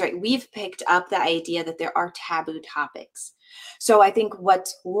socialized, right? We've picked up the idea that there are taboo topics. So I think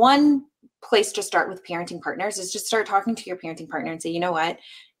what's one place to start with parenting partners is just start talking to your parenting partner and say, you know what,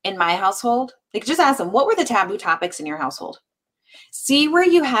 in my household, like just ask them, what were the taboo topics in your household? See where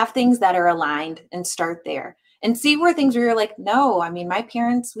you have things that are aligned and start there. And see where things where you're like, no, I mean, my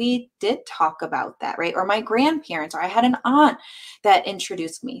parents, we did talk about that, right? Or my grandparents, or I had an aunt that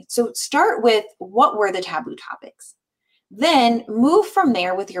introduced me. So start with what were the taboo topics? Then move from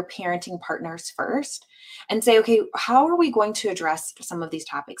there with your parenting partners first and say, okay, how are we going to address some of these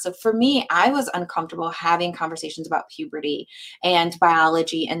topics? So for me, I was uncomfortable having conversations about puberty and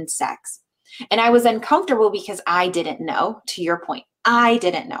biology and sex. And I was uncomfortable because I didn't know, to your point, I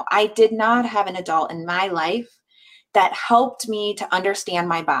didn't know. I did not have an adult in my life that helped me to understand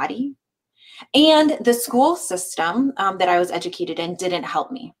my body. And the school system that I was educated in didn't help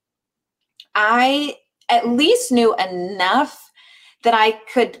me. I at least knew enough that I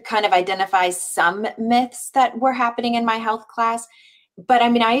could kind of identify some myths that were happening in my health class. But I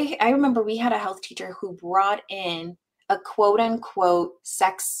mean, I remember we had a health teacher who brought in a quote unquote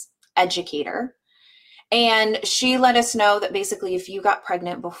sex educator. And she let us know that basically if you got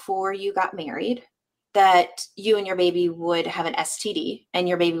pregnant before you got married, that you and your baby would have an STD and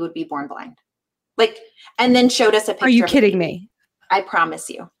your baby would be born blind. Like, and then showed us a picture. Are you kidding me? I promise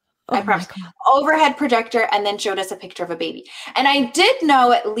you. I promise. Overhead projector, and then showed us a picture of a baby. And I did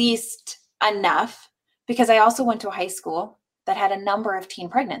know at least enough because I also went to a high school that had a number of teen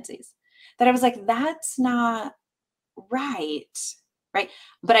pregnancies that I was like, that's not right. Right.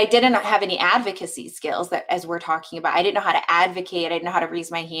 But I didn't have any advocacy skills that, as we're talking about, I didn't know how to advocate. I didn't know how to raise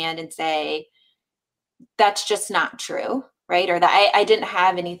my hand and say, that's just not true. Right. Or that I didn't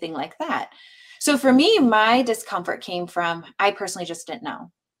have anything like that. So for me, my discomfort came from, I personally just didn't know.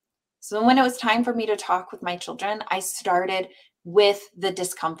 So when it was time for me to talk with my children, I started with the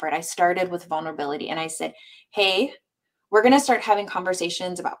discomfort. I started with vulnerability. And I said, hey, we're going to start having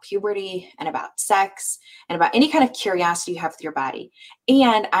conversations about puberty and about sex and about any kind of curiosity you have with your body.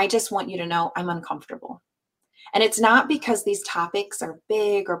 And I just want you to know I'm uncomfortable. And it's not because these topics are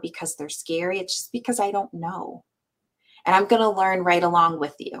big or because they're scary. It's just because I don't know. And I'm going to learn right along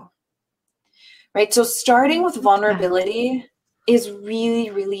with you. Right. So starting with vulnerability is really,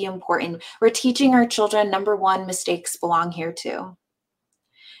 really important. We're teaching our children, number one, mistakes belong here too.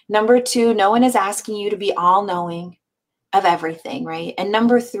 Number two, no one is asking you to be all knowing of everything, right? And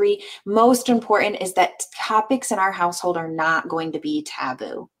number three, most important, is that topics in our household are not going to be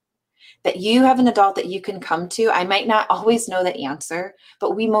taboo. That you have an adult that you can come to. I might not always know the answer,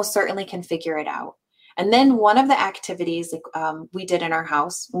 but we most certainly can figure it out. And then one of the activities we did in our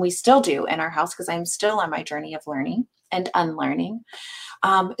house, and we still do in our house, because I'm still on my journey of learning and unlearning,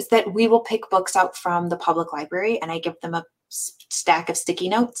 is that we will pick books out from the public library, and I give them a stack of sticky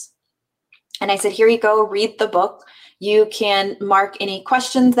notes. And I said, here you go, read the book. You can mark any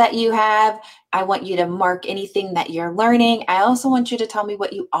questions that you have. I want you to mark anything that you're learning. I also want you to tell me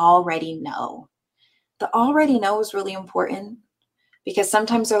what you already know. The already know is really important, because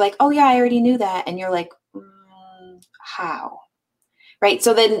sometimes they're like, oh yeah, I already knew that. And you're like, how? Right?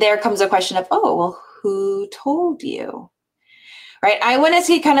 So then there comes a question of, oh, well, who told you? Right? I want to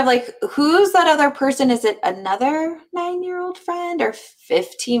see kind of like, who's that other person? Is it another 9-year-old friend or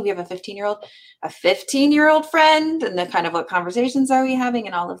 15? We have a 15-year-old friend, and then kind of what conversations are we having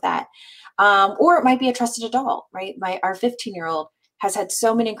and all of that. Or it might be a trusted adult, right? Our 15-year-old has had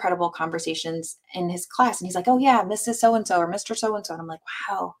so many incredible conversations in his class. And he's like, oh yeah, Mrs. So-and-so or Mr. So-and-so. And I'm like,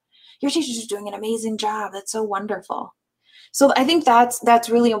 wow, your teacher's just doing an amazing job. That's so wonderful. So I think that's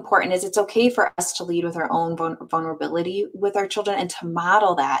really important, is it's okay for us to lead with our own vulnerability with our children, and to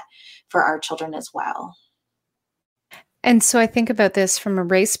model that for our children as well. And so I think about this from a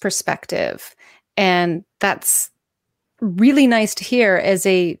race perspective, and that's really nice to hear as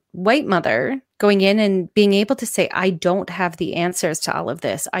a white mother going in and being able to say, I don't have the answers to all of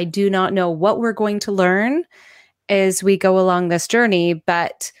this. I do not know what we're going to learn as we go along this journey,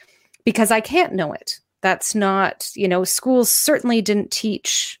 but because I can't know it. That's not, schools certainly didn't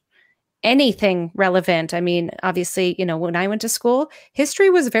teach anything relevant. I mean, obviously, when I went to school,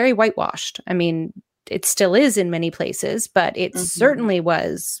 history was very whitewashed. I mean, it still is in many places, but it certainly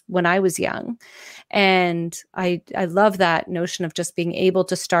was when I was young. And I love that notion of just being able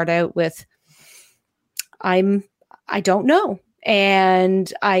to start out with, I don't know.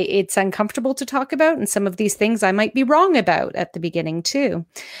 And it's uncomfortable to talk about. And some of these things I might be wrong about at the beginning too.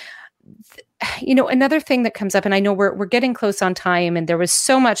 Another thing that comes up, and I know we're getting close on time, and there was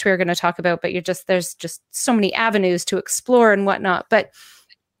so much we were going to talk about, but there's just so many avenues to explore and whatnot. But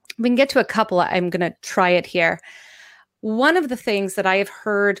we can get to a couple. I'm going to try it here. One of the things that I have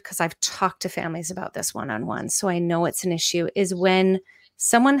heard, because I've talked to families about this one-on-one, so I know it's an issue, is when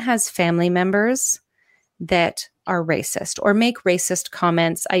someone has family members that are racist or make racist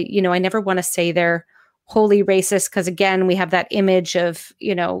comments. I never want to say they're wholly racist, because again, we have that image of,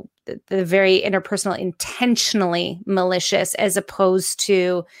 the very interpersonal, intentionally malicious, as opposed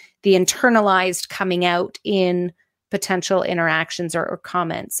to the internalized coming out in potential interactions or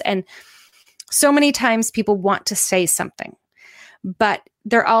comments. And so many times people want to say something, but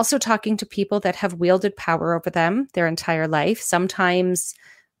they're also talking to people that have wielded power over them their entire life, sometimes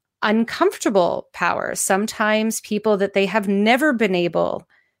uncomfortable power, sometimes people that they have never been able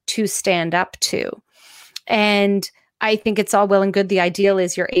to stand up to. And I think it's all well and good. The ideal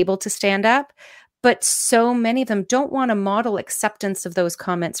is you're able to stand up, but so many of them don't want to model acceptance of those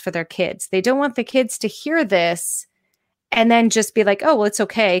comments for their kids. They don't want the kids to hear this and then just be like, oh, well, it's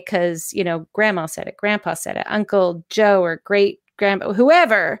okay because, grandma said it, grandpa said it, Uncle Joe or great grandpa,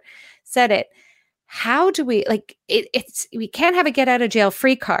 whoever said it. How do we, we can't have a get out of jail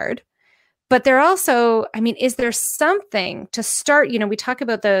free card, but they're also, is there something to start, we talk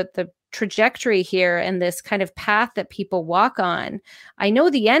about the trajectory here and this kind of path that people walk on. I know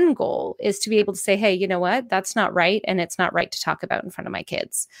the end goal is to be able to say, hey, you know what, that's not right. And it's not right to talk about in front of my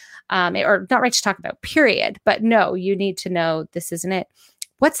kids, or not right to talk about, period. But no, you need to know this isn't it.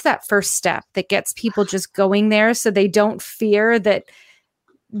 What's that first step that gets people just going there so they don't fear that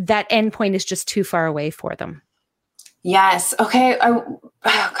endpoint is just too far away for them? Yes. Okay.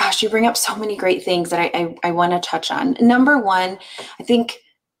 Gosh, you bring up so many great things that I want to touch on. Number one, I think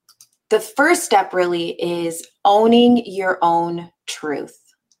the first step really is owning your own truth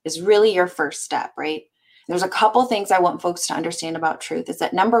is really your first step, right? There's a couple things I want folks to understand about truth is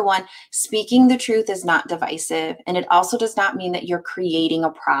that number one, speaking the truth is not divisive. And it also does not mean that you're creating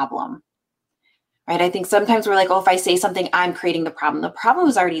a problem, right? I think sometimes we're like, oh, if I say something, I'm creating the problem. The problem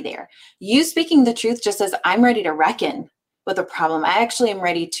is already there. You speaking the truth just says, I'm ready to reckon with a problem. I actually am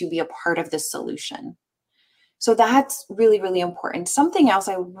ready to be a part of the solution. So that's really, really important. Something else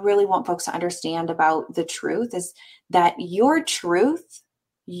I really want folks to understand about the truth is that your truth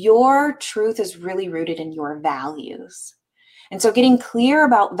is really rooted in your values. And so getting clear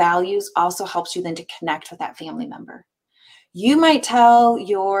about values also helps you then to connect with that family member. You might tell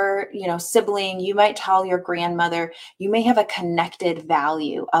your, sibling, you might tell your grandmother, you may have a connected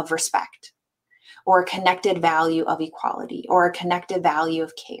value of respect, or a connected value of equality, or a connected value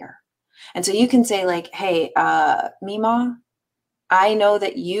of care. And so you can say like, hey, Mima, I know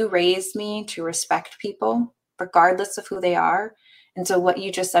that you raised me to respect people regardless of who they are. And so what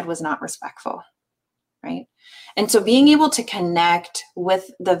you just said was not respectful, right? And so being able to connect with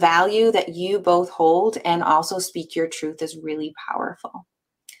the value that you both hold and also speak your truth is really powerful.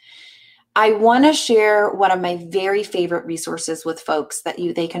 I want to share one of my very favorite resources with folks that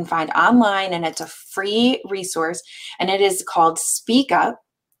they can find online, and it's a free resource, and it is called Speak Up: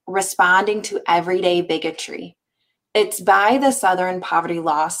 Responding to Everyday Bigotry. It's by the Southern Poverty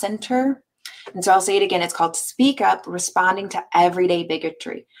Law Center. And so I'll say it again. It's called Speak Up: Responding to Everyday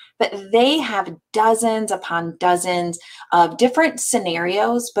Bigotry. But they have dozens upon dozens of different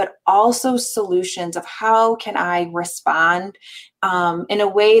scenarios, but also solutions of how can I respond in a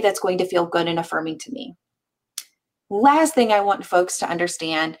way that's going to feel good and affirming to me. Last thing I want folks to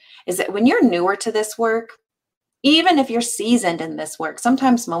understand is that when you're newer to this work, even if you're seasoned in this work,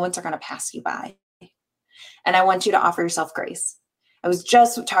 sometimes moments are going to pass you by. And I want you to offer yourself grace. I was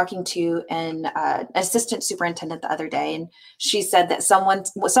just talking to an assistant superintendent the other day, and she said that someone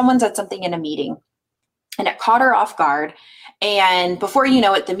said something in a meeting, and it caught her off guard. And before you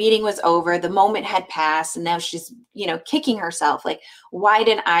know it, the meeting was over, the moment had passed, and now she's, kicking herself, like, why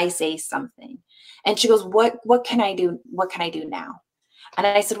didn't I say something? And she goes, what can I do? What can I do now? And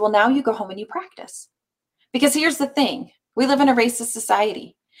I said, well, now you go home and you practice. Because here's the thing. We live in a racist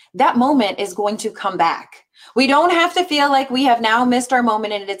society. That moment is going to come back. We don't have to feel like we have now missed our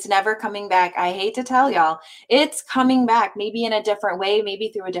moment and it's never coming back. I hate to tell y'all, it's coming back, maybe in a different way, maybe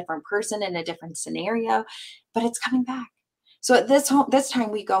through a different person in a different scenario, but it's coming back. So at this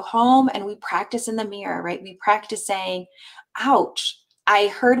time we go home and we practice in the mirror, right? We practice saying, ouch, I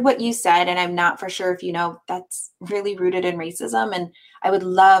heard what you said, and I'm not for sure if that's really rooted in racism, and I would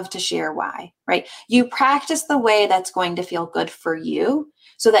love to share why, right? You practice the way that's going to feel good for you,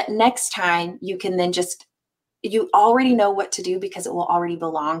 so that next time you can then you already know what to do because it will already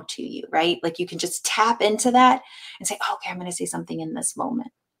belong to you, right? Like you can just tap into that and say, oh, okay, I'm going to say something in this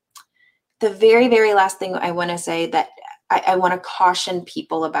moment. The very, very last thing I want to say that I want to caution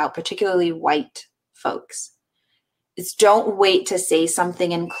people about, particularly white folks, is don't wait to say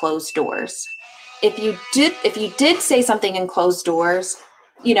something in closed doors. If you did say something in closed doors,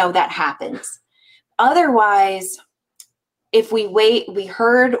 that happens. Otherwise, if we wait, we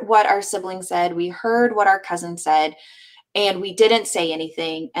heard what our sibling said, we heard what our cousin said, and we didn't say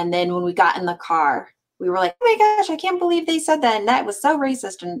anything. And then when we got in the car, we were like, oh my gosh, I can't believe they said that. And that was so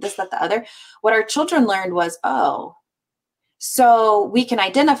racist and this, that, the other. What our children learned was, oh, so we can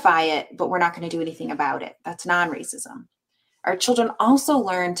identify it, but we're not going to do anything about it. That's non-racism. Our children also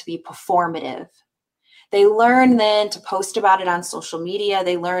learn to be performative. They learn then to post about it on social media.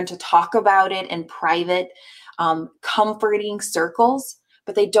 They learn to talk about it in private, comforting circles,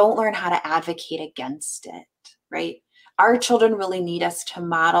 but they don't learn how to advocate against it, right? Our children really need us to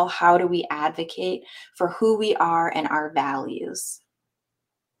model how do we advocate for who we are and our values.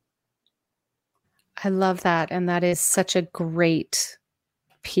 I love that. And that is such a great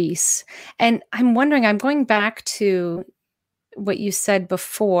piece. And I'm wondering, I'm going back to what you said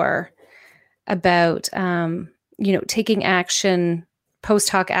before about, taking action post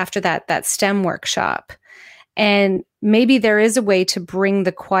hoc after that STEM workshop. And maybe there is a way to bring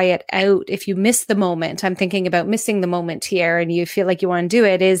the quiet out if you miss the moment. I'm thinking about missing the moment here and you feel like you want to do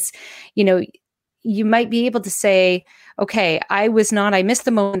it is, you might be able to say, okay, I missed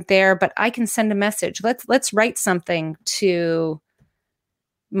the moment there, but I can send a message. Let's write something to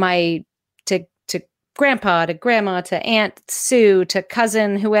grandpa, to grandma, to Aunt Sue, to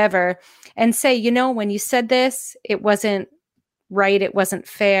cousin, whoever, and say, when you said this, it wasn't right. It wasn't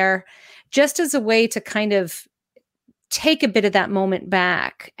fair. Just as a way to kind of take a bit of that moment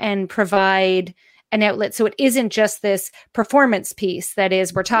back and provide an outlet. So it isn't just this performance piece that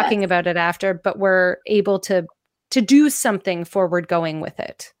is, we're talking about it after, but we're able to do something forward going with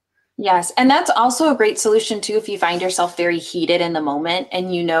it. Yes. And that's also a great solution too, if you find yourself very heated in the moment and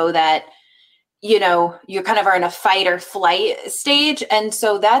that, you kind of are in a fight or flight stage. And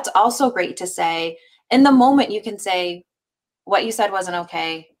so that's also great to say in the moment. You can say, what you said wasn't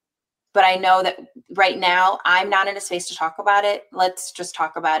okay, but I know that right now I'm not in a space to talk about it. Let's just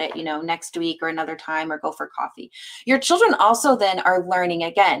talk about it, next week or another time, or go for coffee. Your children also then are learning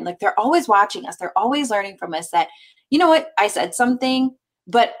again, like they're always watching us. They're always learning from us that, I said something,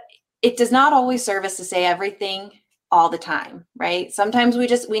 but it does not always serve us to say everything all the time, right? Sometimes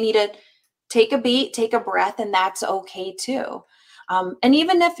we need to take a beat, take a breath, and that's okay too. And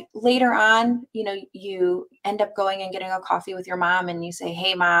even if later on, you end up going and getting a coffee with your mom and you say,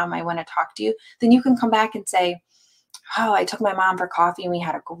 hey, mom, I want to talk to you, then you can come back and say, oh, I took my mom for coffee and we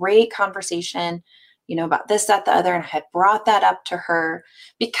had a great conversation, about this, that, the other, and I had brought that up to her,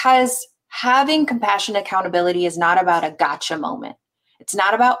 because having compassion and accountability is not about a gotcha moment. It's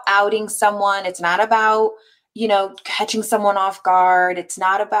not about outing someone. It's not about, catching someone off guard. It's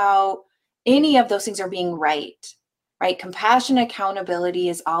not about any of those things are being right? Compassion, accountability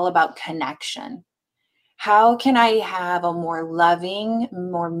is all about connection. How can I have a more loving,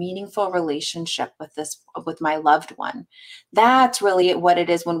 more meaningful relationship with my loved one? That's really what it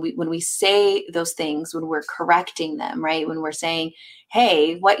is when we say those things, when we're correcting them, right? When we're saying,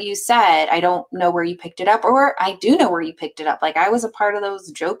 hey, what you said, I don't know where you picked it up, or I do know where you picked it up. Like, I was a part of those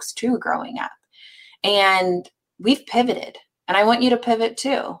jokes too growing up. And we've pivoted, and I want you to pivot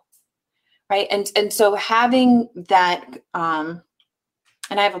too. Right. And so having that, and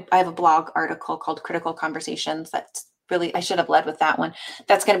I have a blog article called Critical Conversations. That's really, I should have led with that one.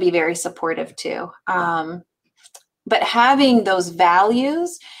 That's going to be very supportive too. But having those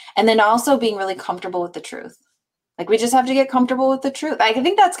values, and then also being really comfortable with the truth. Like, we just have to get comfortable with the truth. I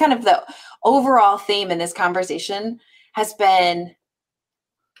think that's kind of the overall theme in this conversation has been,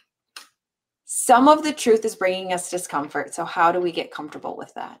 some of the truth is bringing us discomfort. So how do we get comfortable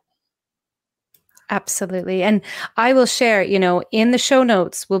with that? Absolutely. And I will share, in the show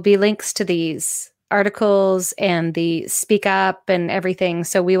notes will be links to these articles and the Speak Up and everything.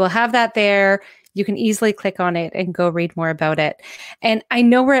 So we will have that there. You can easily click on it and go read more about it. And I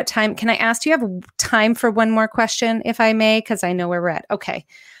know we're at time. Can I ask, do you have time for one more question, if I may? Because I know where we're at. Okay.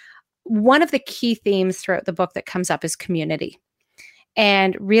 One of the key themes throughout the book that comes up is community.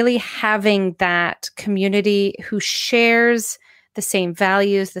 And really having that community who shares the same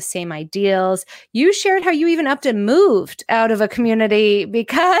values, the same ideals. You shared how you even upped and moved out of a community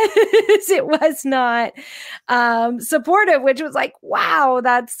because it was not supportive, which was like, wow,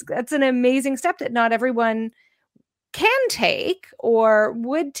 that's an amazing step that not everyone can take or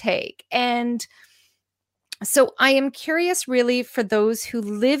would take. And so I am curious, really, for those who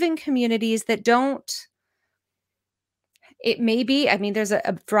live in communities that don't, it may be, there's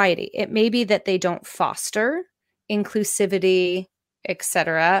a variety. It may be that they don't foster inclusivity,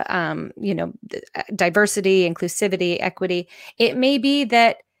 etc. Diversity, inclusivity, equity. It may be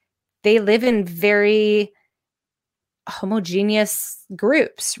that they live in very homogeneous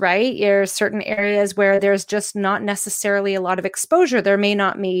groups, right? There are certain areas where there's just not necessarily a lot of exposure. There may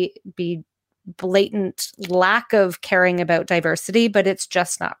not be blatant lack of caring about diversity, but it's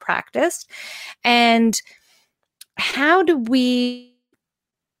just not practiced. And how do we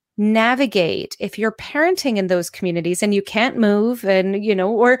navigate if you're parenting in those communities and you can't move, and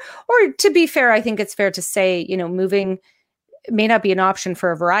or to be fair, I think it's fair to say, moving may not be an option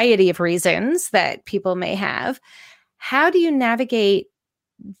for a variety of reasons that people may have. How do you navigate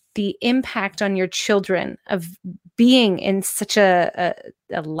the impact on your children of being in such a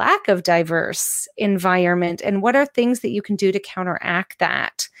lack of diverse environment, and what are things that you can do to counteract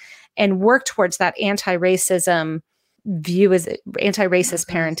that and work towards that anti-racism view, as anti-racist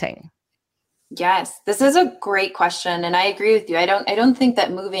parenting? Yes, this is a great question, and I agree with you. I don't think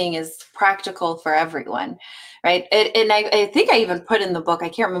that moving is practical for everyone, right? And I think I even put in the book, I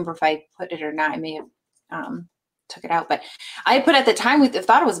can't remember if I put it or not. I may have took it out, but I put at the time, we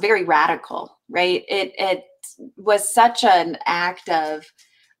thought it was very radical, right? It was such an act of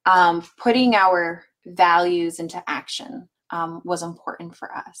putting our values into action was important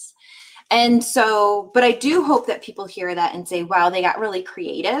for us. And so, but I do hope that people hear that and say, wow, they got really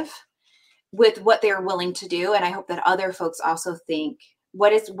creative with what they're willing to do. And I hope that other folks also think,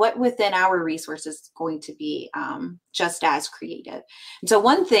 what within our resources is going to be just as creative. And so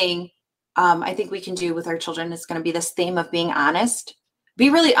one thing I think we can do with our children is going to be this theme of being honest. Be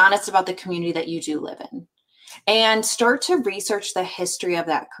really honest about the community that you do live in, and start to research the history of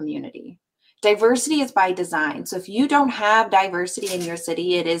that community. Diversity is by design. So if you don't have diversity in your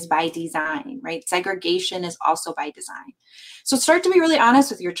city, it is by design, right? Segregation is also by design. So start to be really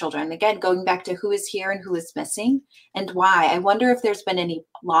honest with your children. Again, going back to who is here and who is missing and why. I wonder if there's been any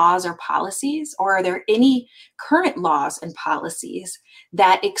laws or policies, or are there any current laws and policies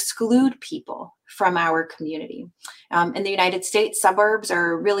that exclude people from our community? In the United States, suburbs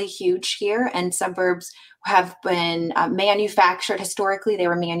are really huge here, and suburbs have been manufactured. Historically, they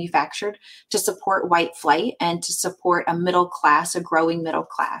were manufactured to support white flight and to support a middle class, a growing middle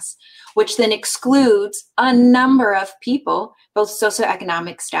class, which then excludes a number of people, both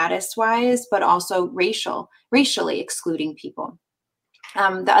socioeconomic status wise, but also racially excluding people.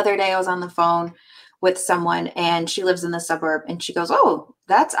 The other day I was on the phone with someone and she lives in the suburb and she goes, "Oh,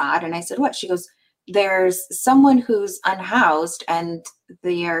 that's odd." And I said, "What?" She goes, "There's someone who's unhoused and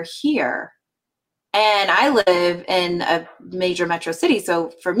they are here." And I live in a major metro city.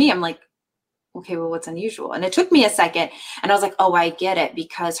 So for me, I'm like, okay, well, what's unusual? And it took me a second. And I was like, oh, I get it.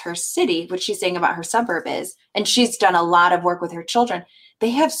 Because her city, what she's saying about her suburb is, and she's done a lot of work with her children, they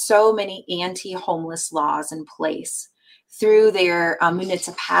have so many anti-homeless laws in place through their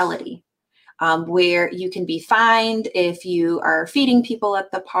municipality. Where you can be fined if you are feeding people at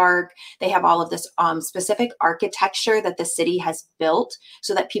the park. They have all of this specific architecture that the city has built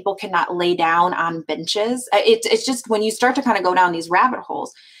so that people cannot lay down on benches. It's just when you start to kind of go down these rabbit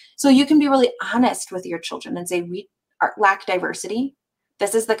holes. So you can be really honest with your children and say, we lack diversity.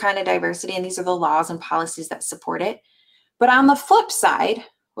 This is the kind of diversity, and these are the laws and policies that support it. But on the flip side,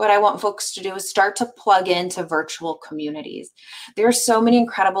 what I want folks to do is start to plug into virtual communities. There are so many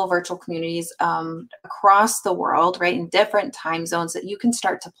incredible virtual communities across the world, right, in different time zones that you can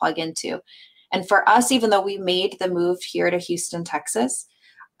start to plug into. And for us, even though we made the move here to Houston, Texas,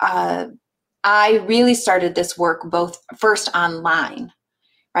 I really started this work both first online,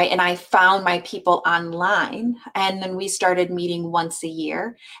 right? And I found my people online, and then we started meeting once a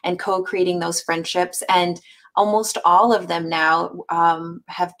year and co-creating those friendships. And almost all of them now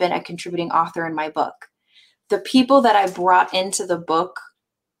have been a contributing author in my book. The people that I brought into the book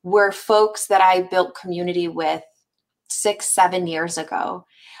were folks that I built community with 6-7 years ago,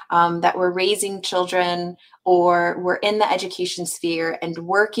 that were raising children or were in the education sphere and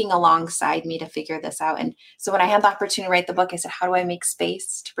working alongside me to figure this out. And so when I had the opportunity to write the book, I said, how do I make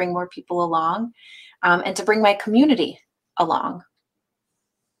space to bring more people along and to bring my community along?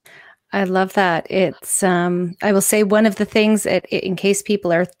 I love that. It's, I will say one of the things that, in case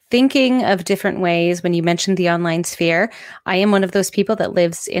people are thinking of different ways, when you mentioned the online sphere, I am one of those people that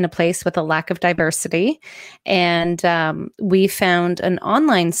lives in a place with a lack of diversity. And we found an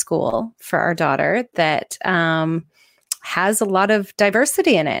online school for our daughter that has a lot of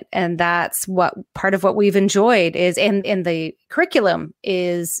diversity in it. And that's what part of what we've enjoyed is, and the curriculum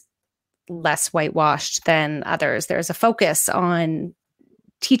is less whitewashed than others. There's a focus on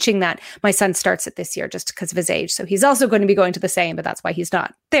teaching that. My son starts it this year just because of his age. So he's also going to be going to the same, but that's why he's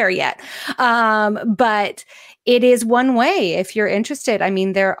not there yet. But it is one way if you're interested. I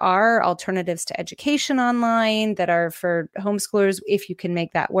mean, there are alternatives to education online that are for homeschoolers if you can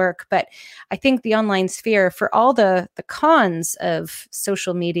make that work. But I think the online sphere, for all the cons of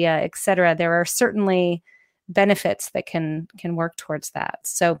social media, et cetera, there are certainly benefits that can work towards that.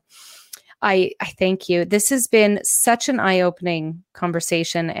 So I thank you. This has been such an eye-opening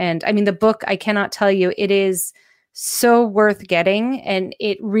conversation. And I mean, the book, I cannot tell you, it is so worth getting. And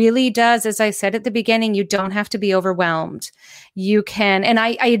it really does, as I said at the beginning, you don't have to be overwhelmed. You can, and I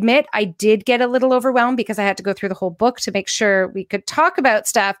admit I did get a little overwhelmed because I had to go through the whole book to make sure we could talk about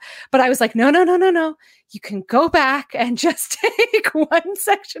stuff. But I was like, no. You can go back and just take one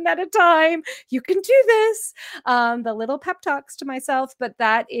section at a time. You can do this. The little pep talks to myself, but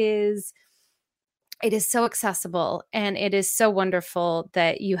it is so accessible, and it is so wonderful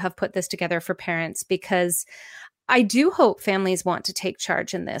that you have put this together for parents, because I do hope families want to take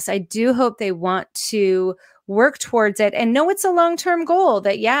charge in this. I do hope they want to work towards it and know it's a long-term goal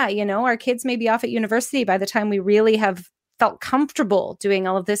that, yeah, you know, our kids may be off at university by the time we really have felt comfortable doing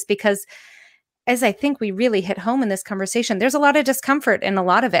all of this, because as I think we really hit home in this conversation, there's a lot of discomfort in a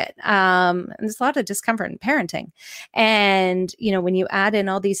lot of it. And there's a lot of discomfort in parenting. And, you know, when you add in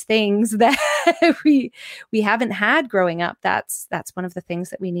all these things that we haven't had growing up, that's one of the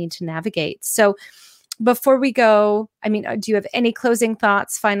things that we need to navigate. So before we go, I mean, do you have any closing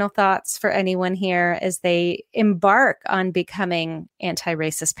thoughts, final thoughts for anyone here as they embark on becoming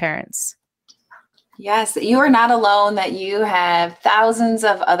anti-racist parents? Yes, you are not alone, that you have thousands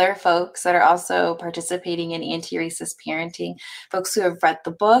of other folks that are also participating in anti-racist parenting, folks who have read the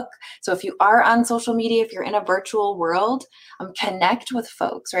book. So if you are on social media, if you're in a virtual world, connect with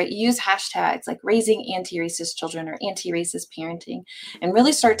folks, right? Use hashtags like raising anti-racist children or anti-racist parenting and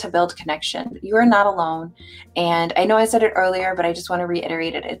really start to build connection. You are not alone. And I know I said it earlier, but I just want to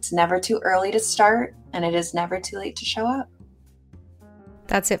reiterate it. It's never too early to start, and it is never too late to show up.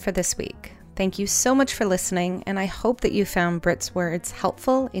 That's it for this week. Thank you so much for listening, and I hope that you found Britt's words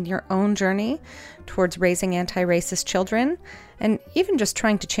helpful in your own journey towards raising anti-racist children, and even just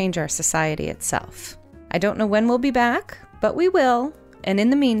trying to change our society itself. I don't know when we'll be back, but we will, and in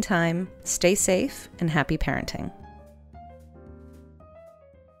the meantime, stay safe and happy parenting.